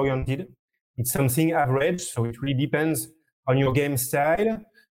control-oriented. It's something average, so it really depends on your game style.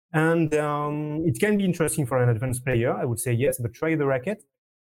 And it can be interesting for an advanced player, I would say yes, but try the racket.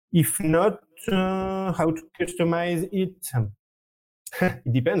 If not, how to customize it?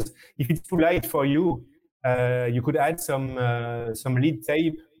 It depends. If it's too light for you, you could add some lead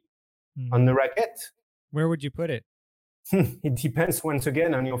tape on the racket. Where would you put it? It depends, once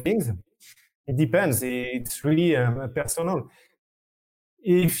again, on your things. It depends. It's really personal.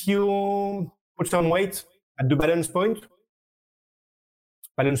 If you put some weight at the balance point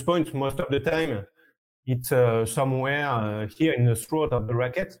most of the time, it's somewhere here in the throat of the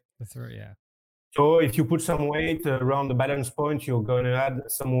racket. The throat, yeah. So if you put some weight around the balance point, you're going to add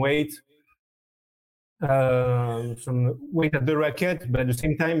some weight at the racket, but at the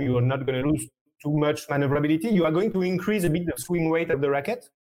same time, you are not going to lose too much maneuverability. You are going to increase a bit the swing weight of the racket,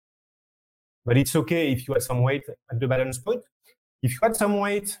 but it's okay if you add some weight at the balance point. If you add some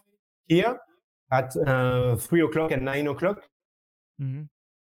weight here at 3 o'clock and 9 o'clock,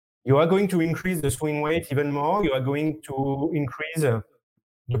 you are going to increase the swing weight even more. You are going to increase the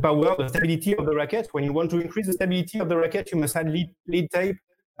power, the stability of the racket. When you want to increase the stability of the racket, you must add lead tape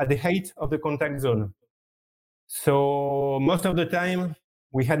at the height of the contact zone. So most of the time,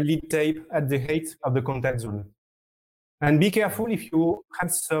 we had lead tape at the height of the contact zone. And be careful if you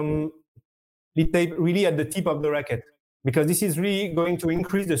had some lead tape really at the tip of the racket, because this is really going to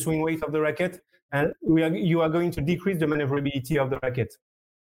increase the swing weight of the racket, and you are going to decrease the maneuverability of the racket.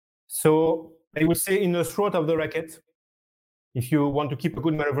 So I would say in the throat of the racket, if you want to keep a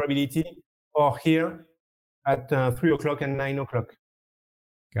good maneuverability, or here at 3 o'clock and 9 o'clock.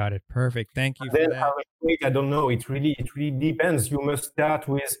 Got it. Perfect. Thank you for Then that. how much weight, I don't know. It really depends. You must start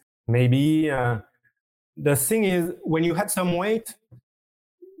with maybe, the thing is, when you had some weight,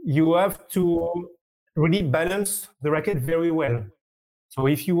 you have to really balance the racket very well. So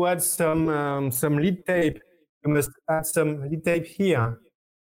if you add some lead tape, you must add some lead tape here,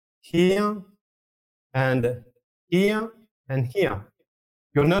 and here, and here.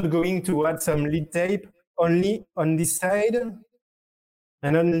 You're not going to add some lead tape only on this side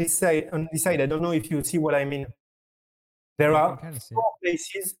and on this side. On this side, I don't know if you see what I mean. There are four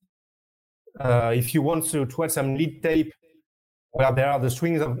places. If you want to add some lead tape where there are the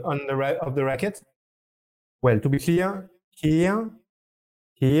strings of the racket. Well, to be clear, here,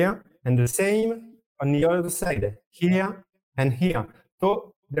 and the same on the other side, here and here.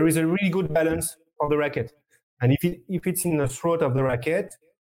 So there is a really good balance for the racket. And if it's in the throat of the racket,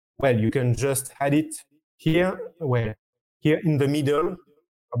 well, you can just add it here, well, here in the middle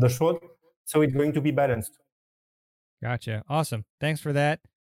of the throat, so it's going to be balanced. Gotcha. Awesome. Thanks for that.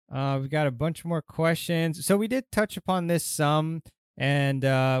 We've got a bunch more questions. So we did touch upon this some, and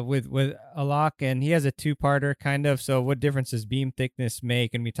with Alok, and he has a two-parter kind of. So what difference does beam thickness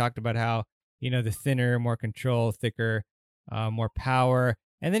make? And we talked about how, the thinner, more control, thicker, more power.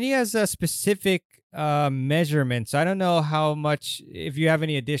 And then he has a specific measurements. I don't know how much, if you have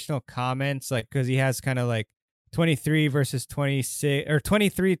any additional comments, like, because he has kind of like 23 versus 26, or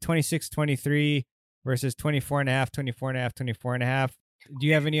 23, 26, 23 versus 24 and a half, 24 and a half, 24 and a half. Do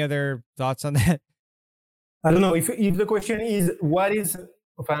you have any other thoughts on that? I don't know if the question is what does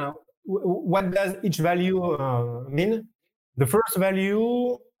each value mean? The first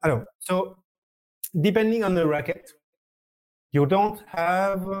value, I don't know. So depending on the racket, you don't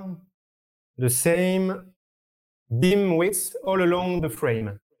have the same beam width all along the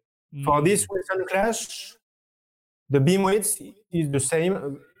frame. For this Wilson Clash, the beam width is the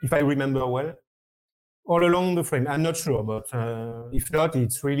same, if I remember well, all along the frame. I'm not sure, but if not,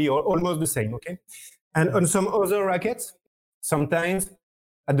 it's really almost the same, okay? And on some other rackets, sometimes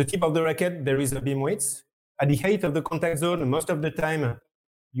at the tip of the racket, there is a beam width. At the height of the contact zone, most of the time,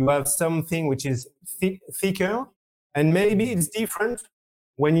 you have something which is thicker, and maybe it's different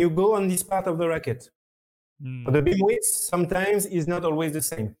when you go on this part of the racket. So the beam width sometimes is not always the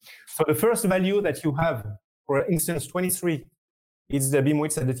same. So the first value that you have, for instance, 23, is the beam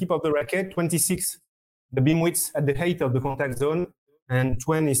width at the tip of the racket, 26, the beam width at the height of the contact zone, and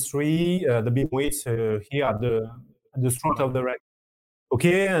 23, the beam width here at the throat of the racket.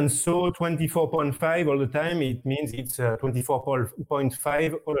 Okay, and so 24.5 all the time, it means it's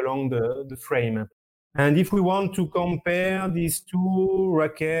 24.5 all along the frame. And if we want to compare these two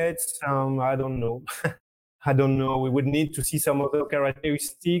rackets, I don't know. I don't know. We would need to see some other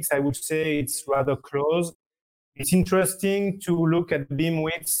characteristics. I would say it's rather close. It's interesting to look at beam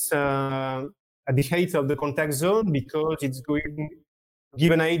widths at the height of the contact zone, because it's going to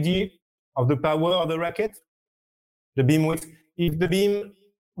give an idea of the power of the racket. The beam width, if the beam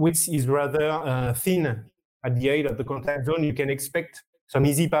width is rather thin at the height of the contact zone, you can expect some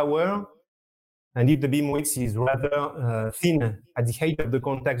easy power. And if the beam width is rather thin at the height of the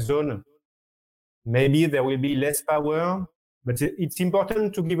contact zone, maybe there will be less power. But it's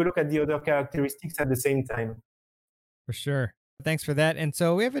important to give a look at the other characteristics at the same time. For sure. Thanks for that. And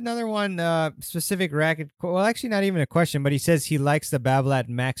so we have another one, specific racket. Well, actually not even a question, but he says he likes the Babolat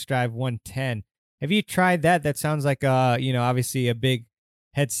Max Drive 110. Have you tried that? That sounds like, obviously a big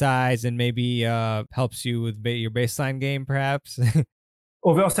head size, and maybe helps you with your baseline game, perhaps.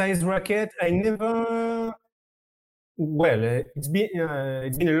 Oversized racket, I never. Well, it's been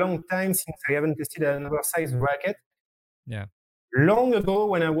a long time since I haven't tested an oversized racket. Yeah. Long ago,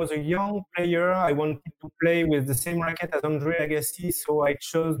 when I was a young player, I wanted to play with the same racket as Andre Agassi, so I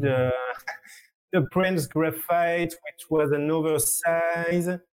chose the Prince Graphite, which was an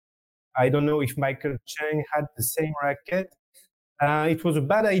oversized. I don't know if Michael Cheng had the same racket. It was a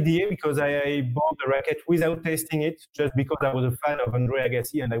bad idea because I bought the racket without testing it, just because I was a fan of Andre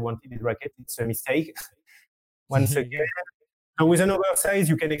Agassi and I wanted his racket. It's a mistake. Once again, So with an oversize,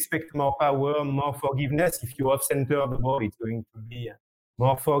 you can expect more power, more forgiveness. If you off-center the ball, it's going to be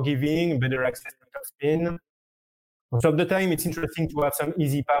more forgiving, better access to topspin. Most of the time, it's interesting to have some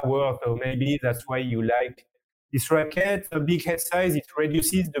easy power, so maybe that's why you like this racket. A big head size, it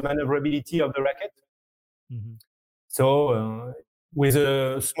reduces the maneuverability of the racket. Mm-hmm. So with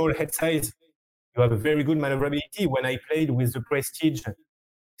a small head size, you have a very good maneuverability. When I played with the Prestige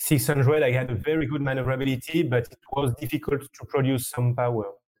 600, I had a very good maneuverability, but it was difficult to produce some power.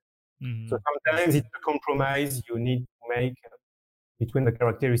 Mm-hmm. So sometimes it's a compromise you need to make between the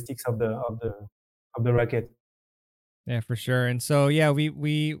characteristics of the racket. Yeah, for sure. And so, yeah,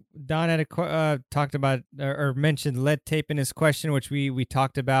 we Don had talked about or mentioned lead tape in his question, which we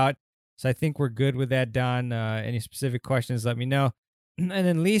talked about. So I think we're good with that, Don. Any specific questions, let me know. And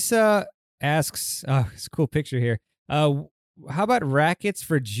then Lisa asks, it's a cool picture here. How about rackets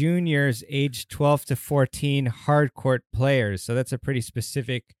for juniors aged 12 to 14 hard court players? So that's a pretty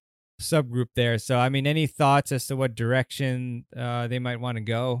specific subgroup there. So, I mean, any thoughts as to what direction they might want to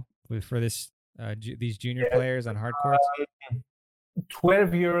go for this? These junior players on hard courts?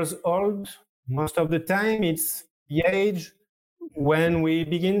 12 years old, most of the time it's the age when we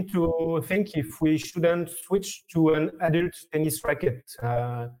begin to think if we shouldn't switch to an adult tennis racket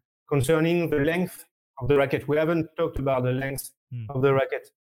concerning the length of the racket. We haven't talked about the length of the racket.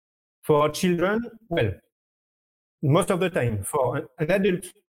 For children, well, most of the time, for an adult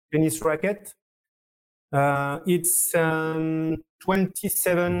tennis racket, it's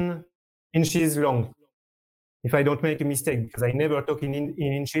 27 inches long, if I don't make a mistake, because I never talk in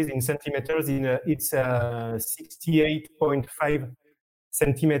inches, in centimeters. It's 68.5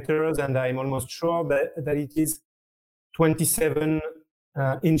 centimeters, and I'm almost sure that it is 27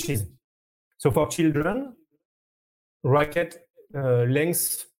 inches. So for children, racket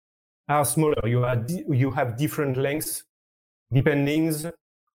lengths are smaller. You have different lengths depending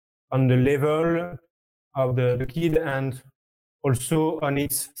on the level of the kid and also on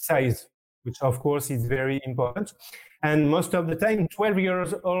its size, which of course is very important. And most of the time, 12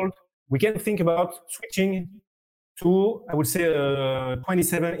 years old, we can think about switching to, I would say, a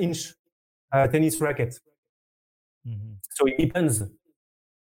 27-inch tennis racket. Mm-hmm. So it depends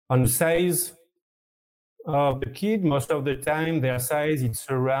on the size of the kid. Most of the time, their size is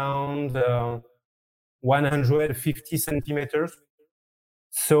around 150 centimeters.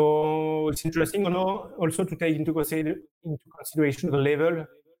 So it's interesting also to take into consideration the level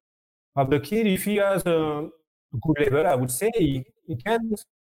of the kid. If he has a good level, I would say he can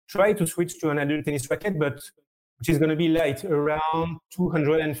try to switch to an adult tennis racket, but which is going to be light, around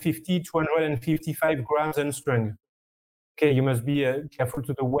 250, 255 grams unstrung. Okay, you must be careful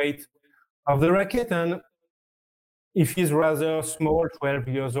to the weight of the racket. And if he's rather small, 12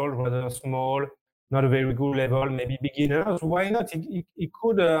 years old, rather small, not a very good level, maybe beginners, why not? He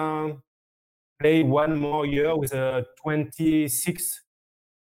could play one more year with a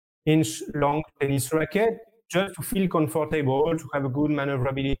 26-inch long tennis racket, just to feel comfortable, to have a good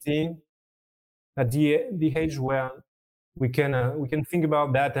maneuverability at the age where we can think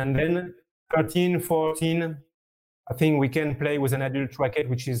about that. And then 13, 14, I think we can play with an adult racket,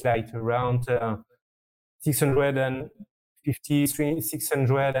 which is light, around 650,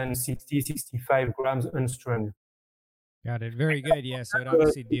 660, 65 grams unstrung. Got it. Very good. Yeah, so it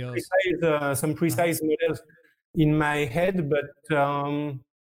obviously deals. Some precise models in my head, but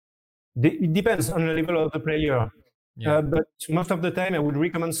it depends on the level of the player. Yeah. But most of the time, I would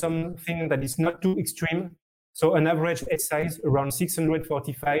recommend something that is not too extreme. So an average head size around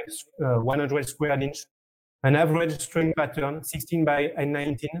 645, 100 square inch. An average string pattern, 16 by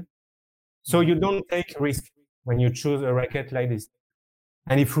 19. So you don't take risk when you choose a racket like this.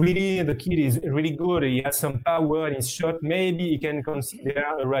 And if really the kid is really good, he has some power in his shot, maybe he can consider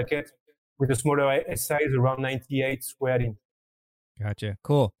a racket with a smaller size around 98 square inch. Gotcha.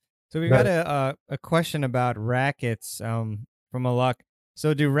 Cool. So we got a question about rackets from Alok.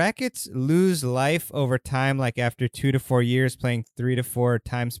 So do rackets lose life over time, like after 2 to 4 years playing 3 to 4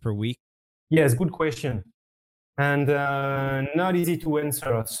 times per week? Yes, good question. And not easy to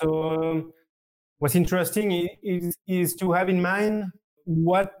answer. So what's interesting is to have in mind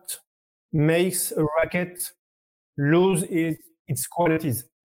what makes a racket lose its qualities.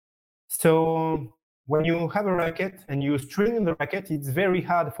 So when you have a racket and you string the racket, it's very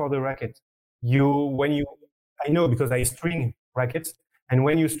hard for the racket. I know because I string rackets, and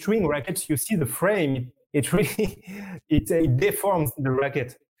when you string rackets, you see the frame. It deforms the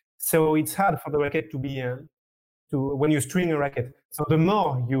racket. So it's hard for the racket to be when you string a racket. So the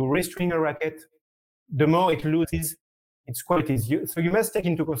more you restring a racket, the more it loses its qualities. So you must take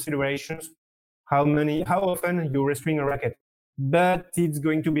into consideration how often you restring a racket. but it's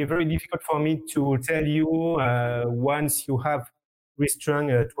going to be very difficult for me to tell you once you have restrung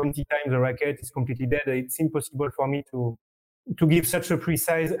 20 times the racket, it's completely dead. It's impossible for me to give such a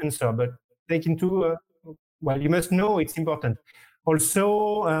precise answer. But take into, well, you must know it's important.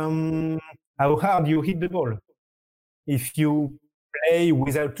 Also, how hard you hit the ball. If you play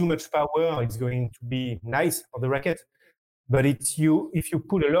without too much power, it's going to be nice for the racket. But if you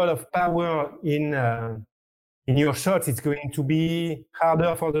put a lot of power in your shots, it's going to be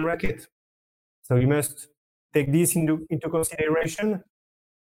harder for the racket. So you must take this into consideration.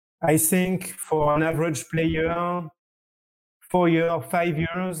 I think for an average player, 4 years, 5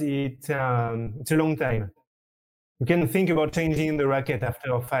 years, it's a long time. You can think about changing the racket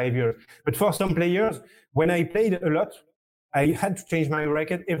after 5 years. But for some players, when I played a lot, I had to change my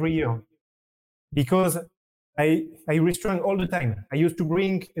racket every year because I restrung all the time. I used to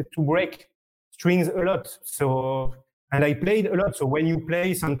break strings a lot. So, and I played a lot. So when you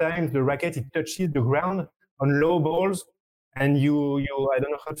play, sometimes the racket, it touches the ground on low balls, and you I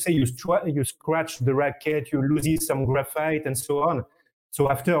don't know how to say, you scratch the racket, you lose some graphite and so on. So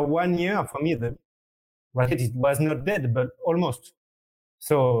after 1 year, for me, the racket, it was not dead, but almost.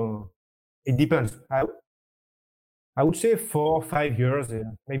 So it depends. I would say 4 or 5 years.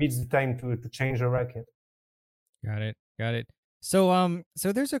 Maybe it's the time to change the racket. Got it. So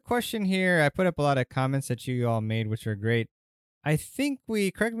there's a question here. I put up a lot of comments that you all made, which are great. I think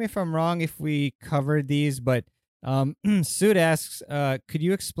correct me if I'm wrong if we covered these, but Sud asks, could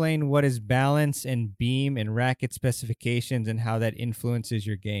you explain what is balance and beam and racket specifications and how that influences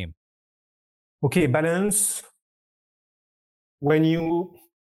your game? Okay, balance. When you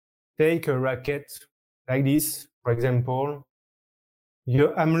take a racket like this, for example,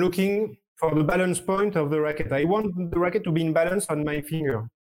 I'm looking for the balance point of the racket. I want the racket to be in balance on my finger.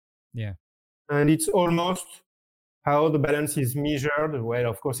 Yeah. And it's almost how the balance is measured. Well,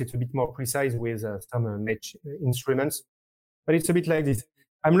 of course, it's a bit more precise with some match instruments, but it's a bit like this.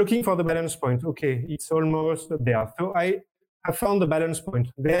 I'm looking for the balance point. Okay, it's almost there. So I have found the balance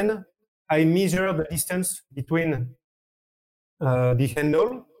point. Then I measure the distance between the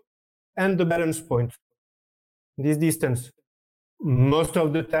handle and the balance point. This distance. Most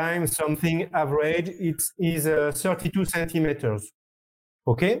of the time, something average, it is 32 centimeters.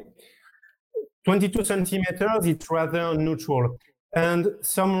 Okay? 22 centimeters, it's rather neutral. And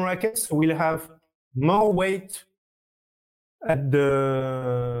some rackets will have more weight at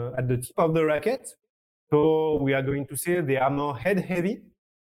the tip of the racket. So we are going to say they are more head heavy.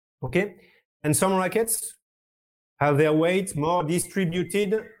 Okay? And some rackets have their weight more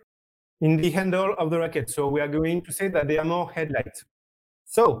distributed in the handle of the racket. So we are going to say that they are more headlight.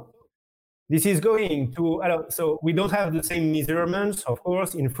 So this is going to, so we don't have the same measurements, of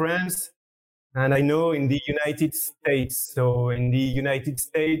course, in France, and I know in the United States. So in the United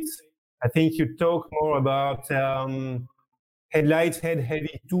States, I think you talk more about headlights, head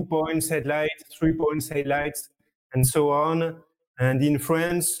heavy, 2 points headlights, 3 points headlights, and so on. And in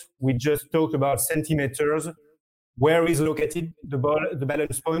France, we just talk about centimeters. Where is located the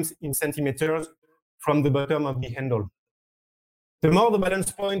balance points in centimeters from the bottom of the handle. The more the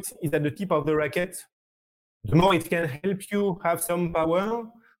balance point is at the tip of the racket, the more it can help you have some power,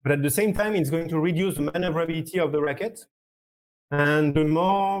 but at the same time, it's going to reduce the maneuverability of the racket. And the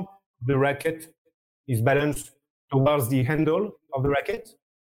more the racket is balanced towards the handle of the racket,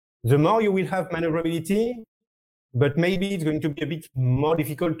 the more you will have maneuverability, but maybe it's going to be a bit more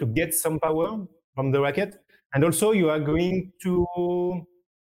difficult to get some power from the racket. And also, you are going to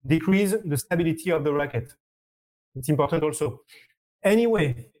decrease the stability of the racket. It's important also.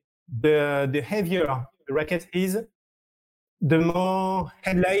 Anyway, the heavier the racket is, the more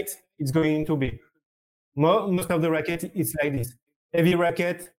headlight it's going to be. Most of the racket is like this. Heavy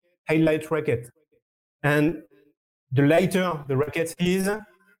racket, headlight racket. And the lighter the racket is,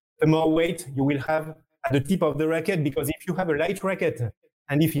 the more weight you will have at the tip of the racket, because if you have a light racket,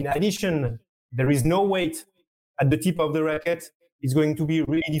 and if in addition there is no weight at the tip of the racket, it's going to be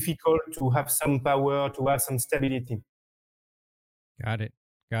really difficult to have some power, to have some stability. Got it.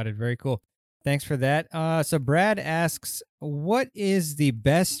 Very cool. Thanks for that. So Brad asks, what is the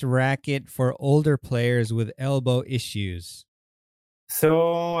best racket for older players with elbow issues?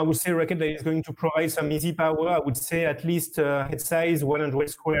 So I would say a racket that is going to provide some easy power. I would say at least head size 100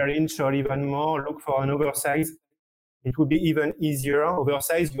 square inch or even more. Look for an oversize. It would be even easier.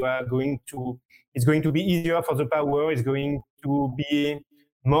 Oversize, it's going to be easier for the power. It's going to be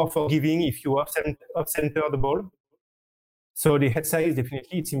more forgiving if you off-center the ball. So the head size,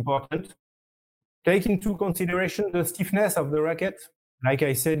 definitely, it's important. Take into consideration the stiffness of the racket. Like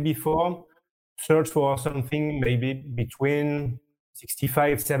I said before, search for something maybe between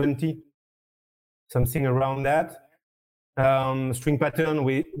 65, 70, something around that. String pattern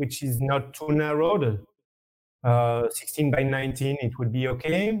which is not too narrowed, 16 by 19, it would be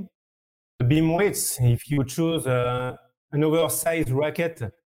okay. The beam weights, if you choose an oversized racket,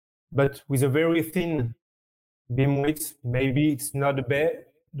 but with a very thin beam weight, maybe it's not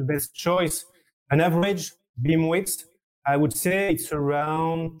the best choice. An average beam weight, I would say it's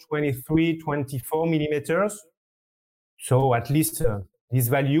around 23, 24 millimeters. So at least this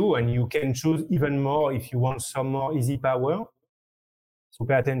value, and you can choose even more if you want some more easy power. So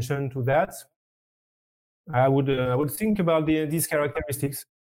pay attention to that. I would think about these characteristics.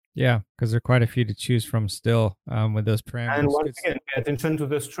 Yeah, because there are quite a few to choose from still with those parameters. And once again, pay attention to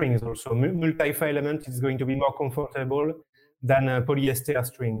the strings also. Multi-filament is going to be more comfortable than polyester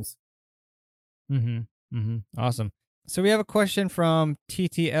strings. Awesome. So we have a question from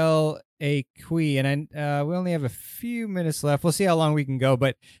TTL Aqui, and we only have a few minutes left. We'll see how long we can go,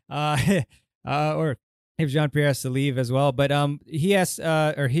 but or if Jean-Pierre has to leave as well. But he asks,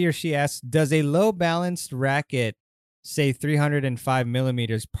 or he or she asks, does a low balanced racket, say 305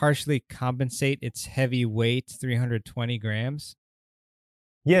 millimeters, partially compensate its heavy weight, 320 grams?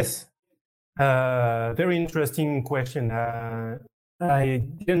 Yes. Very interesting question. I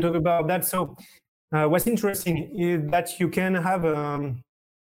didn't talk about that. So what's interesting is that you can have a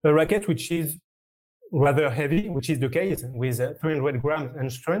racket which is rather heavy, which is the case with 300 grams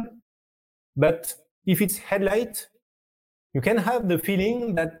and strength. But if it's headlight, you can have the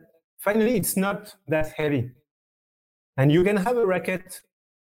feeling that finally it's not that heavy. And you can have a racket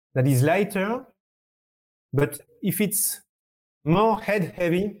that is lighter, but if it's more head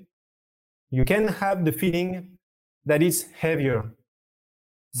heavy, you can have the feeling that it's heavier.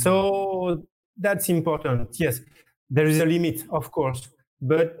 So that's important. Yes, there is a limit, of course,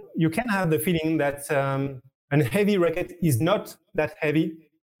 but you can have the feeling that a heavy racket is not that heavy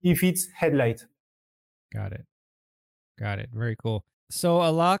if it's headlight. Got it. Very cool. So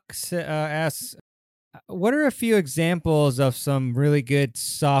Alak asks, what are a few examples of some really good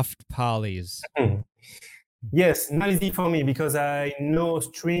soft polys? Yes, not easy for me because I know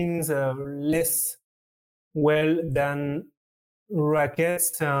strings less well than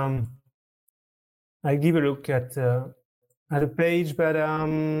rackets. I give a look at a page, but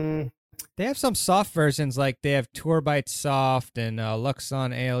they have some soft versions, like they have Tourbite Soft and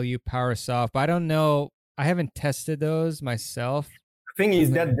Luxon ALU Power Soft. But I don't know. I haven't tested those myself. The thing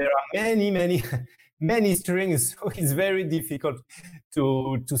is that there are many strings, so it's very difficult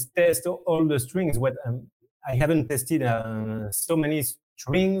to test all the strings. I haven't tested so many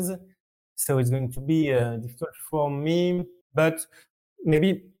strings, so it's going to be difficult for me. But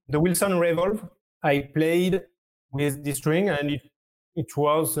maybe the Wilson Revolve, I played with the string, and it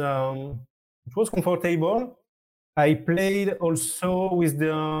was comfortable. I played also with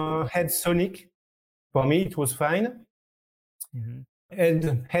the Head Sonic. For me, it was fine.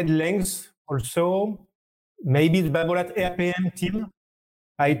 Head length also. Maybe the Babolat RPM team.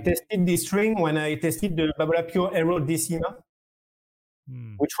 I tested this string when I tested the Babolat Pure Aero Decima,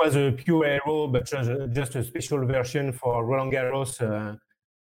 which was a pure aero, but just a special version for Roland Garros,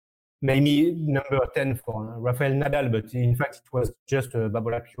 maybe number 10 for Rafael Nadal, but in fact it was just a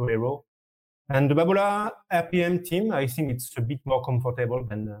Babolat Pure Aero. And the Babolat RPM team, I think it's a bit more comfortable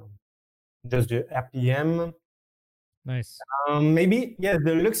than just the RPM. Nice. Maybe, yeah,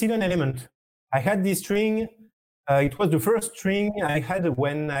 the Luxidon Element. I had this string. It was the first string I had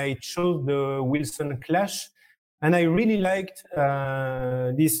when I chose the Wilson Clash, and I really liked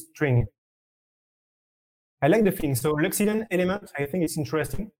this string. I like the feeling. So Luxidon Element, I think it's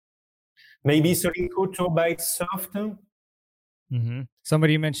interesting. Maybe Solinco Tourbite Soft.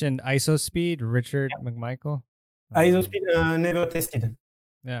 Somebody mentioned IsoSpeed, Richard McMichael. IsoSpeed, never tested.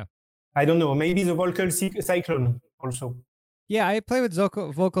 Yeah. I don't know. Maybe the Vocal Cyclone also. Yeah, I play with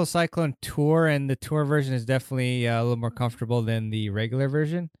Vocal Cyclone Tour, and the Tour version is definitely a little more comfortable than the regular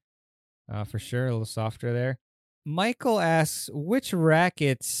version. For sure, a little softer there. Michael asks, which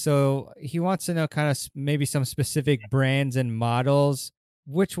rackets, so he wants to know kind of maybe some specific brands and models.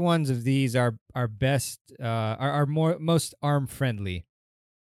 Which ones of these are best, are most arm friendly?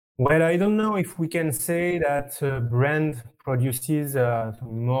 Well, I don't know if we can say that a brand produces a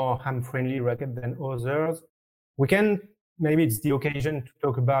more arm-friendly racket than others. We can, maybe it's the occasion to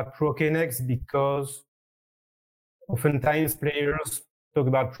talk about Prokenex, because oftentimes players talk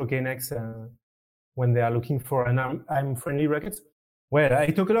about Prokenex when they are looking for an arm-friendly racket. Well,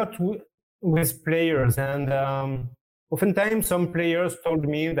 I talk a lot with players, and oftentimes some players told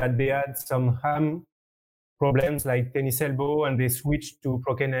me that they had some arm problems like tennis elbow, and they switched to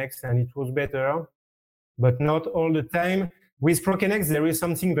Prokenex, and it was better, but not all the time. With Prokenex, there is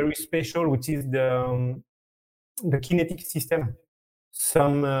something very special, which is the kinetic system.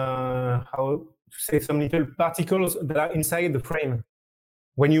 Some some little particles that are inside the frame.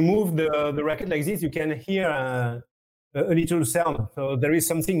 When you move the racket like this, you can hear a little sound. So there is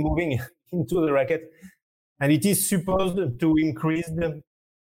something moving into the racket, and it is supposed to increase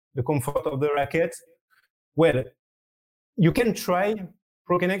the comfort of the racket. Well, you can try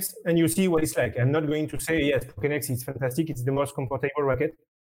Prokenex and you see what it's like. I'm not going to say, yes, Prokenex is fantastic, it's the most comfortable racket,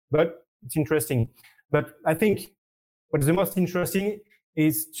 but it's interesting. But I think what's the most interesting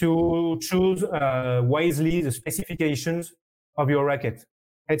is to choose wisely the specifications of your racket.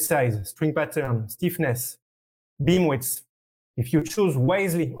 Head size, string pattern, stiffness, beam width. If you choose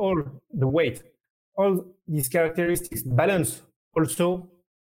wisely all the weight, all these characteristics, balance also,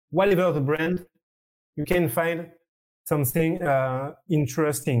 whatever the brand, you can find something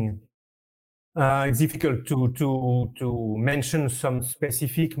interesting. It's difficult to mention some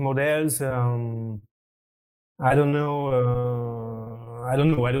specific models. I don't know. I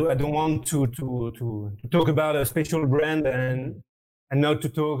don't want to talk about a special brand and not to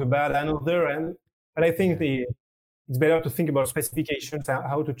talk about another. But I think it's better to think about specifications,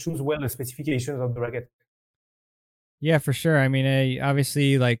 how to choose well the specifications of the racket. Yeah, for sure. I mean,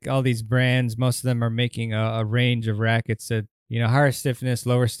 obviously, like all these brands, most of them are making a range of rackets that, higher stiffness,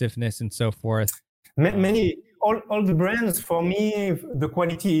 lower stiffness, and so forth. All the brands, for me, the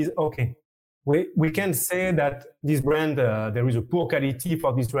quality is okay. We can say that this brand, there is a poor quality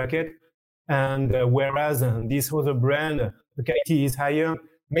for this racket, and whereas this other brand, the quality is higher.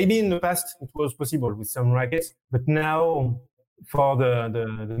 Maybe in the past it was possible with some rackets, but now for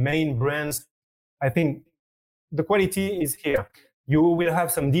the main brands, I think the quality is here. You will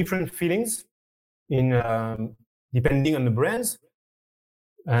have some different feelings in depending on the brands,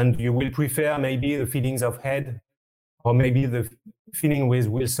 and you will prefer maybe the feelings of Head, or maybe the feeling with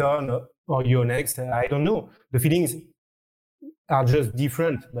Wilson or Yonex. I don't know. The feelings are just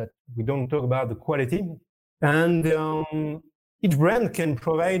different, but we don't talk about the quality. And each brand can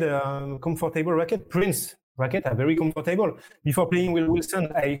provide a comfortable racket. Prince racket are very comfortable. Before playing with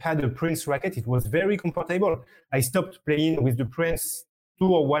Wilson, I had a Prince racket. It was very comfortable. I stopped playing with the Prince 2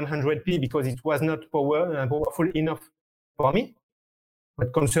 or 100p because it was not powerful enough for me.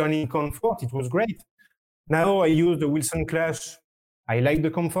 But concerning comfort, it was great. Now I use the Wilson Clash. I like the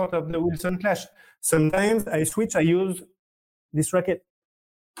comfort of the Wilson Clash. Sometimes I switch, I use this racket,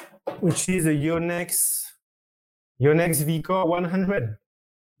 which is a Yonex V-Core 100.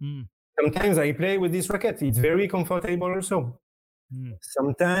 Sometimes I play with this racket. It's very comfortable also.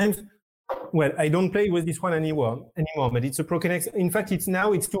 Sometimes, well, I don't play with this one anymore, but it's a Prokenex. In fact, it's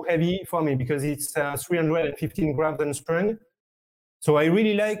too heavy for me because it's 315 grams unstrung. So I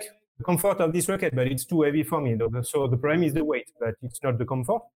really like the comfort of this racket, but it's too heavy for me. So the problem is the weight, but it's not the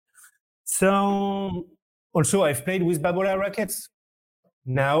comfort. So also I've played with Babolat rackets.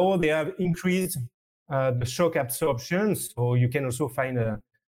 Now they have increased the shock absorption, so you can also find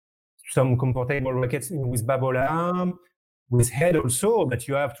some comfortable rackets with Babolat, with Head also, but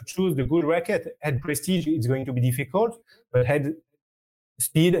you have to choose the good racket. Head Prestige is going to be difficult, but Head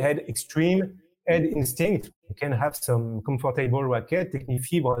Speed, Head Extreme, Head Instinct, you can have some comfortable racket.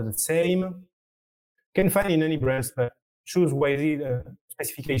 Technifibre are the same. You can find in any brands, but choose wisely the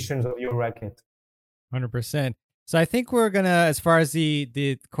specifications of your racket. 100%. So I think we're gonna, as far as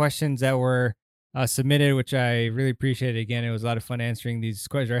the questions that were submitted, which I really appreciated. Again, it was a lot of fun answering these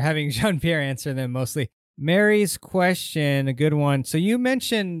questions, or having Jean-Pierre answer them mostly. Mary's question, a good one. So you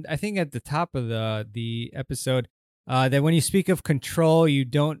mentioned, I think at the top of the episode, that when you speak of control, you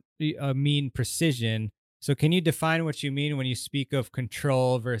don't mean precision. So can you define what you mean when you speak of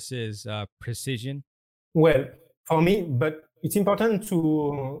control versus precision? Well, for me, but it's important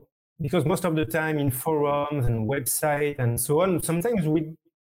because most of the time in forums and websites and so on, sometimes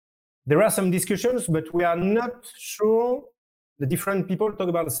there are some discussions, but we are not sure the different people talk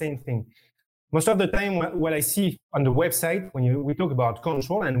about the same thing. Most of the time, what I see on the website, when we talk about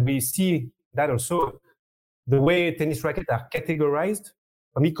control, and we see that also the way tennis rackets are categorized,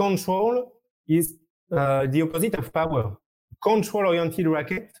 for me, control is the opposite of power. Control-oriented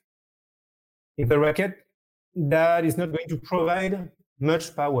racket is a racket that is not going to provide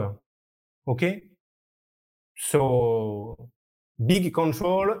much power. Okay? So, big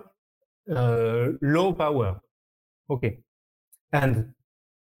control, low power. Okay. And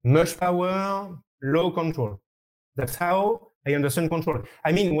much power, low control. That's how I understand control.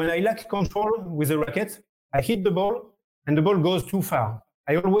 I mean, when I lack control with a racket, I hit the ball and the ball goes too far.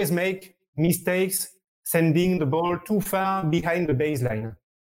 I always make mistakes sending the ball too far behind the baseline.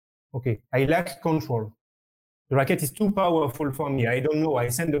 Okay, I lack control. The racket is too powerful for me. I don't know. I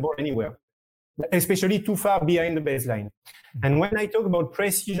send the ball anywhere, especially too far behind the baseline. And when I talk about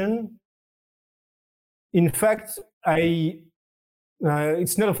precision, in fact,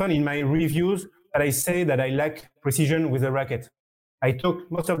 it's not often in my reviews that I say that I lack precision with the racket. I talk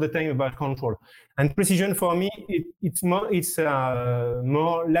most of the time about control. And precision for me, it's more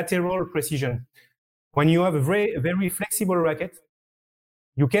lateral precision. When you have a very flexible racket,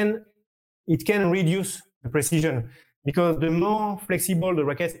 it can reduce the precision, because the more flexible the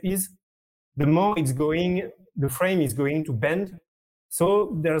racket is, the more the frame is going to bend.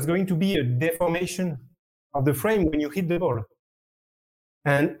 So there's going to be a deformation of the frame when you hit the ball.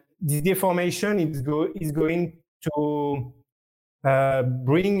 And this deformation is going to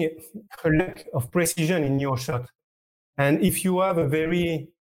bring a lack of precision in your shot. And if you have a very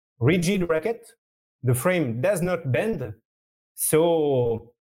rigid racket, the frame does not bend,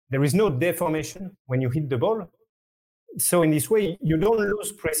 so there is no deformation when you hit the ball. So in this way, you don't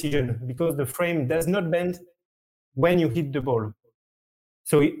lose precision because the frame does not bend when you hit the ball.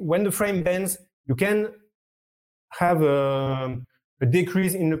 So when the frame bends, you can have a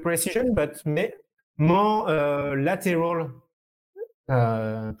decrease in the precision, but more lateral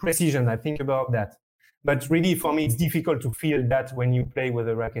precision. I think about that. But really, for me, it's difficult to feel that when you play with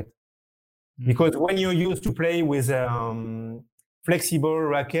a racket. Because when you're used to play with flexible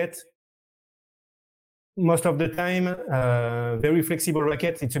racket, most of the time, very flexible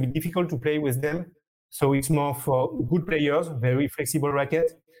rackets, it's a bit difficult to play with them. So it's more for good players, very flexible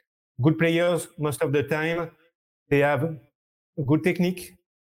racket. Good players, most of the time, they have good technique,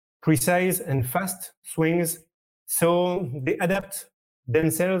 precise and fast swings. So they adapt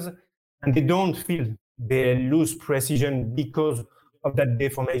themselves and they don't feel they lose precision because of that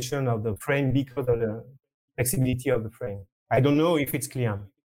deformation of the frame, because of the flexibility of the frame. I don't know if it's clear.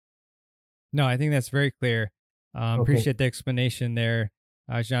 No, I think that's very clear. Okay. Appreciate the explanation there,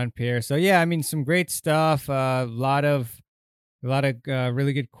 Jean-Pierre. So yeah, I mean, some great stuff. A lot of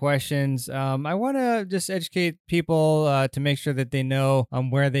really good questions. I want to just educate people to make sure that they know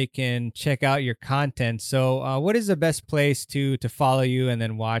where they can check out your content. So what is the best place to follow you and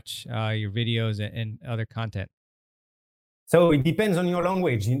then watch your videos and other content? So it depends on your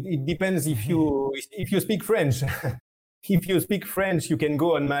language. It depends if you speak French. If you speak French, you can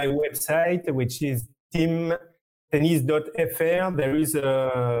go on my website, which is teamtennis.fr. There is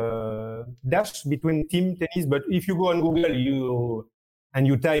a dash between Team Tennis, but if you go on Google and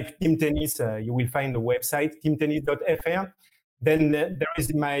you type Team Tennis, you will find the website, teamtennis.fr. Then there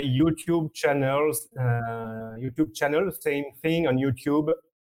is my YouTube channel, same thing on YouTube,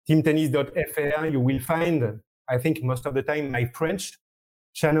 teamtennis.fr. You will find, I think most of the time, my French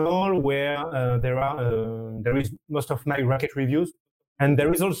channel where there is most of my racket reviews. And there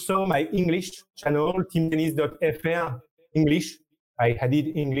is also my English channel, teamtennis.fr English. I added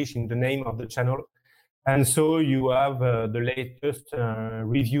English in the name of the channel. And so you have the latest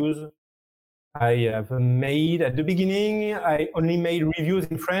reviews I have made. At the beginning, I only made reviews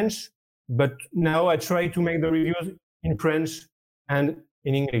in French, but now I try to make the reviews in French and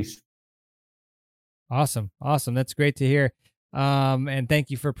in English. Awesome. That's great to hear. And thank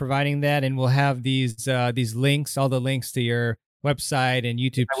you for providing that. And we'll have these links, all the links to your website and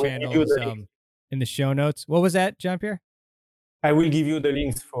YouTube channels in the show notes. What was that, Jean-Pierre? I will give you the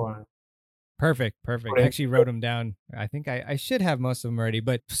links for. Perfect. I actually wrote them down. I think I should have most of them already.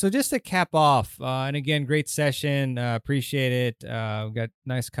 But so just to cap off, and again, great session. Appreciate it. We've got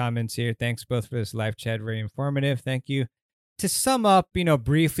nice comments here. Thanks both for this live chat. Very informative. Thank you. To sum up,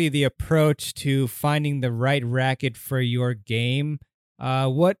 briefly the approach to finding the right racket for your game,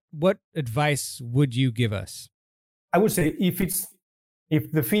 what advice would you give us? I would say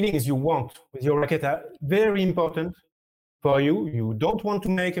if the feelings you want with your racket are very important for you, you don't want to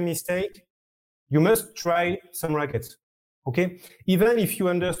make a mistake, you must try some rackets. Okay? Even if you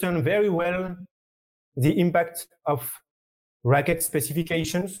understand very well the impact of racket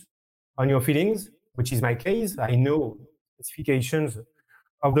specifications on your feelings, which is my case, I know specifications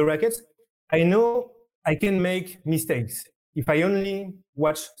of the rackets, I know I can make mistakes if I only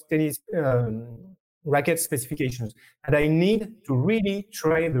watch tennis racket specifications. And I need to really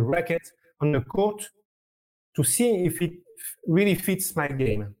try the racket on the court to see if it really fits my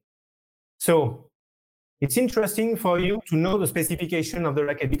game. So it's interesting for you to know the specification of the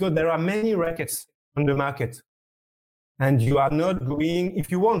racket, because there are many rackets on the market. And you are not going, if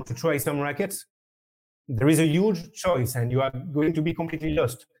you want to try some rackets, there is a huge choice and you are going to be completely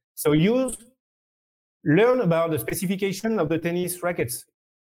lost. So learn about the specification of the tennis rackets.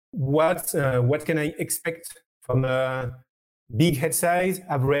 what can I expect from a big head size,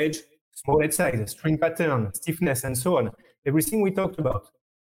 average, small head size, string pattern, stiffness, and so on. Everything we talked about.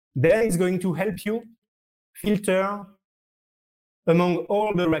 Then it's going to help you filter among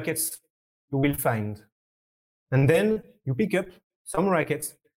all the rackets you will find. And then you pick up some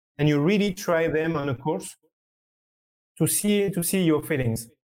rackets and you really try them on a course to see your feelings.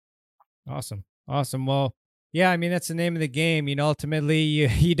 Awesome. Well, yeah, I mean, that's the name of the game. Ultimately,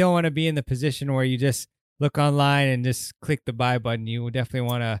 you don't want to be in the position where you just look online and just click the buy button. You definitely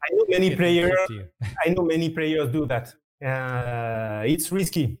want to. I know many players do that. It's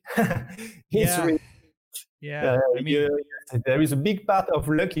risky. Risky. Yeah. There is a big part of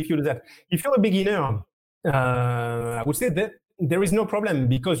luck if you do that. If you're a beginner, I would say that there is no problem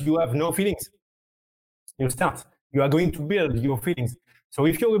because you have no feelings. You start. You are going to build your feelings. So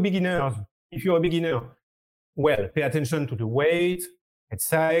if you're a beginner, well, pay attention to the weight, head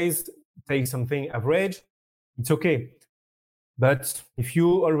size, take something average. It's okay. But if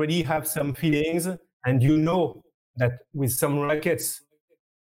you already have some feelings and you know that with some rackets,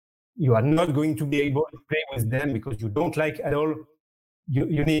 you are not going to be able to play with them because you don't like at all,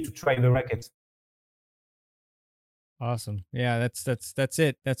 you need to try the rackets. Awesome. Yeah, that's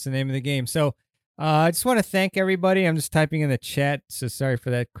it. That's the name of the game. So I just want to thank everybody. I'm just typing in the chat, so sorry for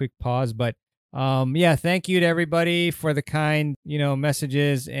that quick pause. But yeah, thank you to everybody for the kind,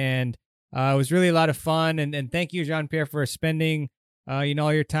 messages. And it was really a lot of fun. And thank you, Jean-Pierre, for spending all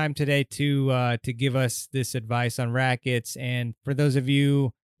your time today to give us this advice on rackets. And for those of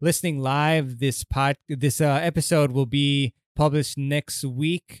you listening live, this episode will be published next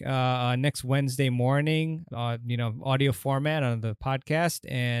week, next Wednesday morning, audio format on the podcast.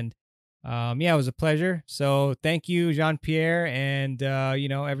 And yeah, it was a pleasure. So thank you, Jean-Pierre, and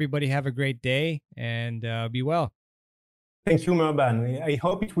everybody have a great day and be well. Thank you, Merban. I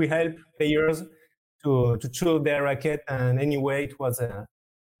hope it will help players to choose their racket. And anyway, it was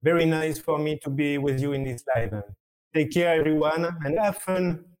very nice for me to be with you in this live. Take care, everyone, and have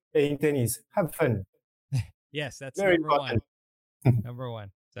fun playing tennis. Have fun. Yes, that's very number important. One. Number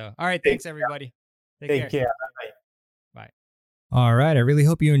one. So, all right. Thanks, everybody. Take care. Bye. Bye. All right. I really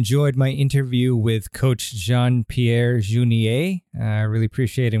hope you enjoyed my interview with Coach Jean-Pierre Junier. I really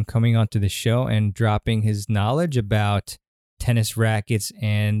appreciate him coming onto the show and dropping his knowledge about tennis rackets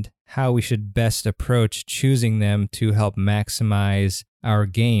and how we should best approach choosing them to help maximize our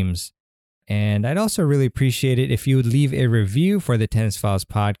games. And I'd also really appreciate it if you would leave a review for the Tennis Files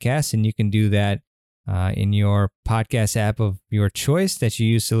podcast, and you can do that in your podcast app of your choice that you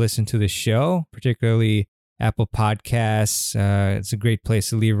use to listen to the show, particularly Apple Podcasts. It's a great place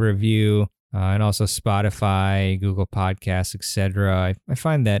to leave a review, and also Spotify, Google Podcasts, etc. I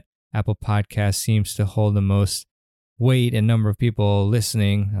find that Apple Podcasts seems to hold the most weight and number of people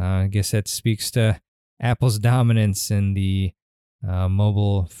listening. I guess that speaks to Apple's dominance in the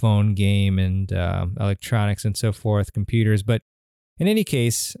mobile phone game and electronics and so forth, computers. But in any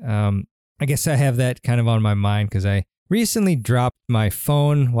case, I guess I have that kind of on my mind because I recently dropped my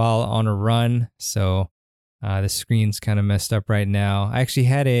phone while on a run. So the screen's kind of messed up right now. I actually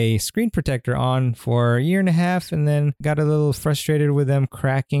had a screen protector on for a year and a half and then got a little frustrated with them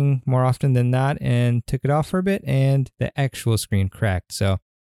cracking more often than not and took it off for a bit and the actual screen cracked. So a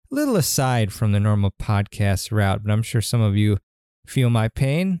little aside from the normal podcast route, but I'm sure some of you feel my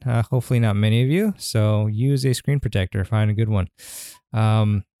pain. Hopefully not many of you. So use a screen protector. Find a good one.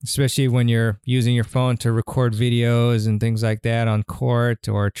 Especially when you're using your phone to record videos and things like that on court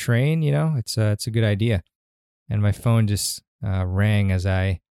or train, it's a good idea. And my phone just rang as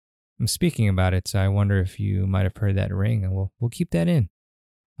I am speaking about it. So I wonder if you might have heard that ring, and we'll keep that in.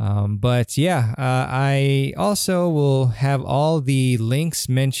 But yeah, I also will have all the links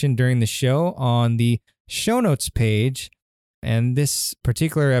mentioned during the show on the show notes page. And this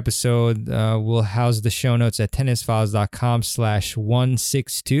particular episode will house the show notes at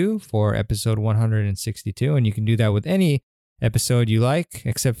tennisfiles.com/162 for episode 162. And you can do that with any episode you like,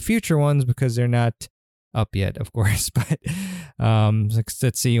 except future ones because they're not up yet, of course. But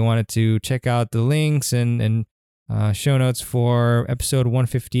let's say you wanted to check out the links and show notes for episode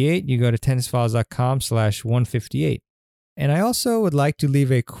 158, you go to tennisfiles.com/158. And I also would like to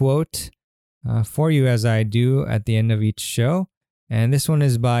leave a quote for you as I do at the end of each show. And this one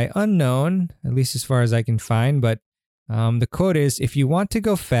is by Unknown, at least as far as I can find. But the quote is, "If you want to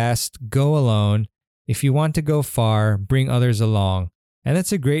go fast, go alone. If you want to go far, bring others along." And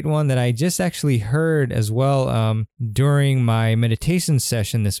that's a great one that I just actually heard as well during my meditation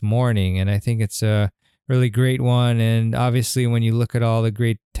session this morning. And I think it's a really great one. And obviously, when you look at all the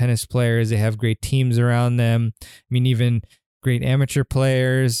great tennis players, they have great teams around them. I mean, even great amateur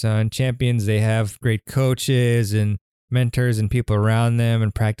players and champions. They have great coaches and mentors and people around them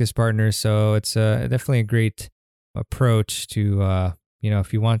and practice partners. So it's definitely a great approach to,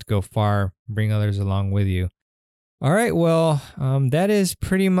 if you want to go far, bring others along with you. All right, well, that is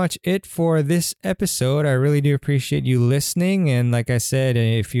pretty much it for this episode. I really do appreciate you listening. And like I said,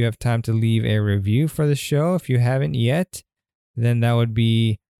 if you have time to leave a review for the show, if you haven't yet, then that would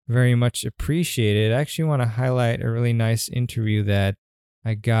be very much appreciated. I actually want to highlight a really nice interview that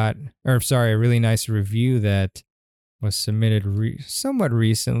I got, a really nice review that was submitted somewhat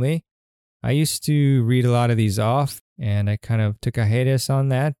recently. I used to read a lot of these off, and I kind of took a hiatus on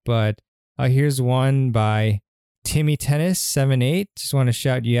that, but here's one by Timmy Tennis 78. Just want to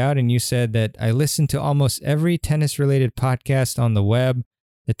shout you out, and you said that I listen to almost every tennis-related podcast on the web.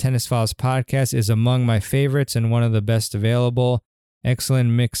 The Tennis Files podcast is among my favorites and one of the best available. Excellent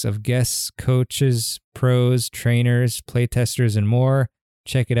mix of guests, coaches, pros, trainers, playtesters, and more.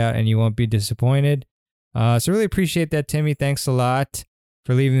 Check it out and you won't be disappointed. So really appreciate that, Timmy. Thanks a lot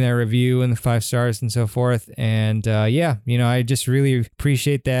for leaving that review and the 5 stars and so forth. And I just really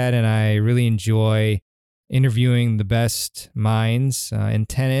appreciate that, and I really enjoy interviewing the best minds in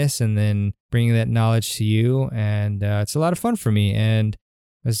tennis and then bringing that knowledge to you. And it's a lot of fun for me, and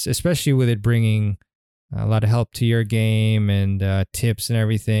especially with it bringing a lot of help to your game and tips and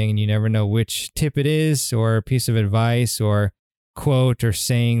everything. And you never know which tip it is or a piece of advice or quote or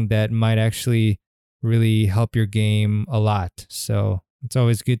saying that might actually really help your game a lot. So it's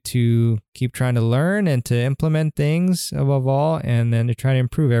always good to keep trying to learn and to implement things above all, and then to try to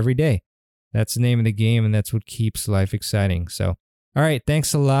improve every day. That's the name of the game, and that's what keeps life exciting. So, all right,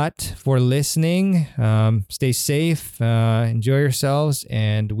 thanks a lot for listening. Stay safe, enjoy yourselves,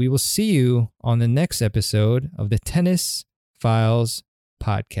 and we will see you on the next episode of the Tennis Files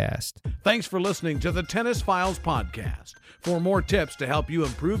Podcast. Thanks for listening to the Tennis Files Podcast. For more tips to help you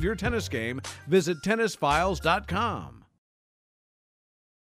improve your tennis game, visit tennisfiles.com.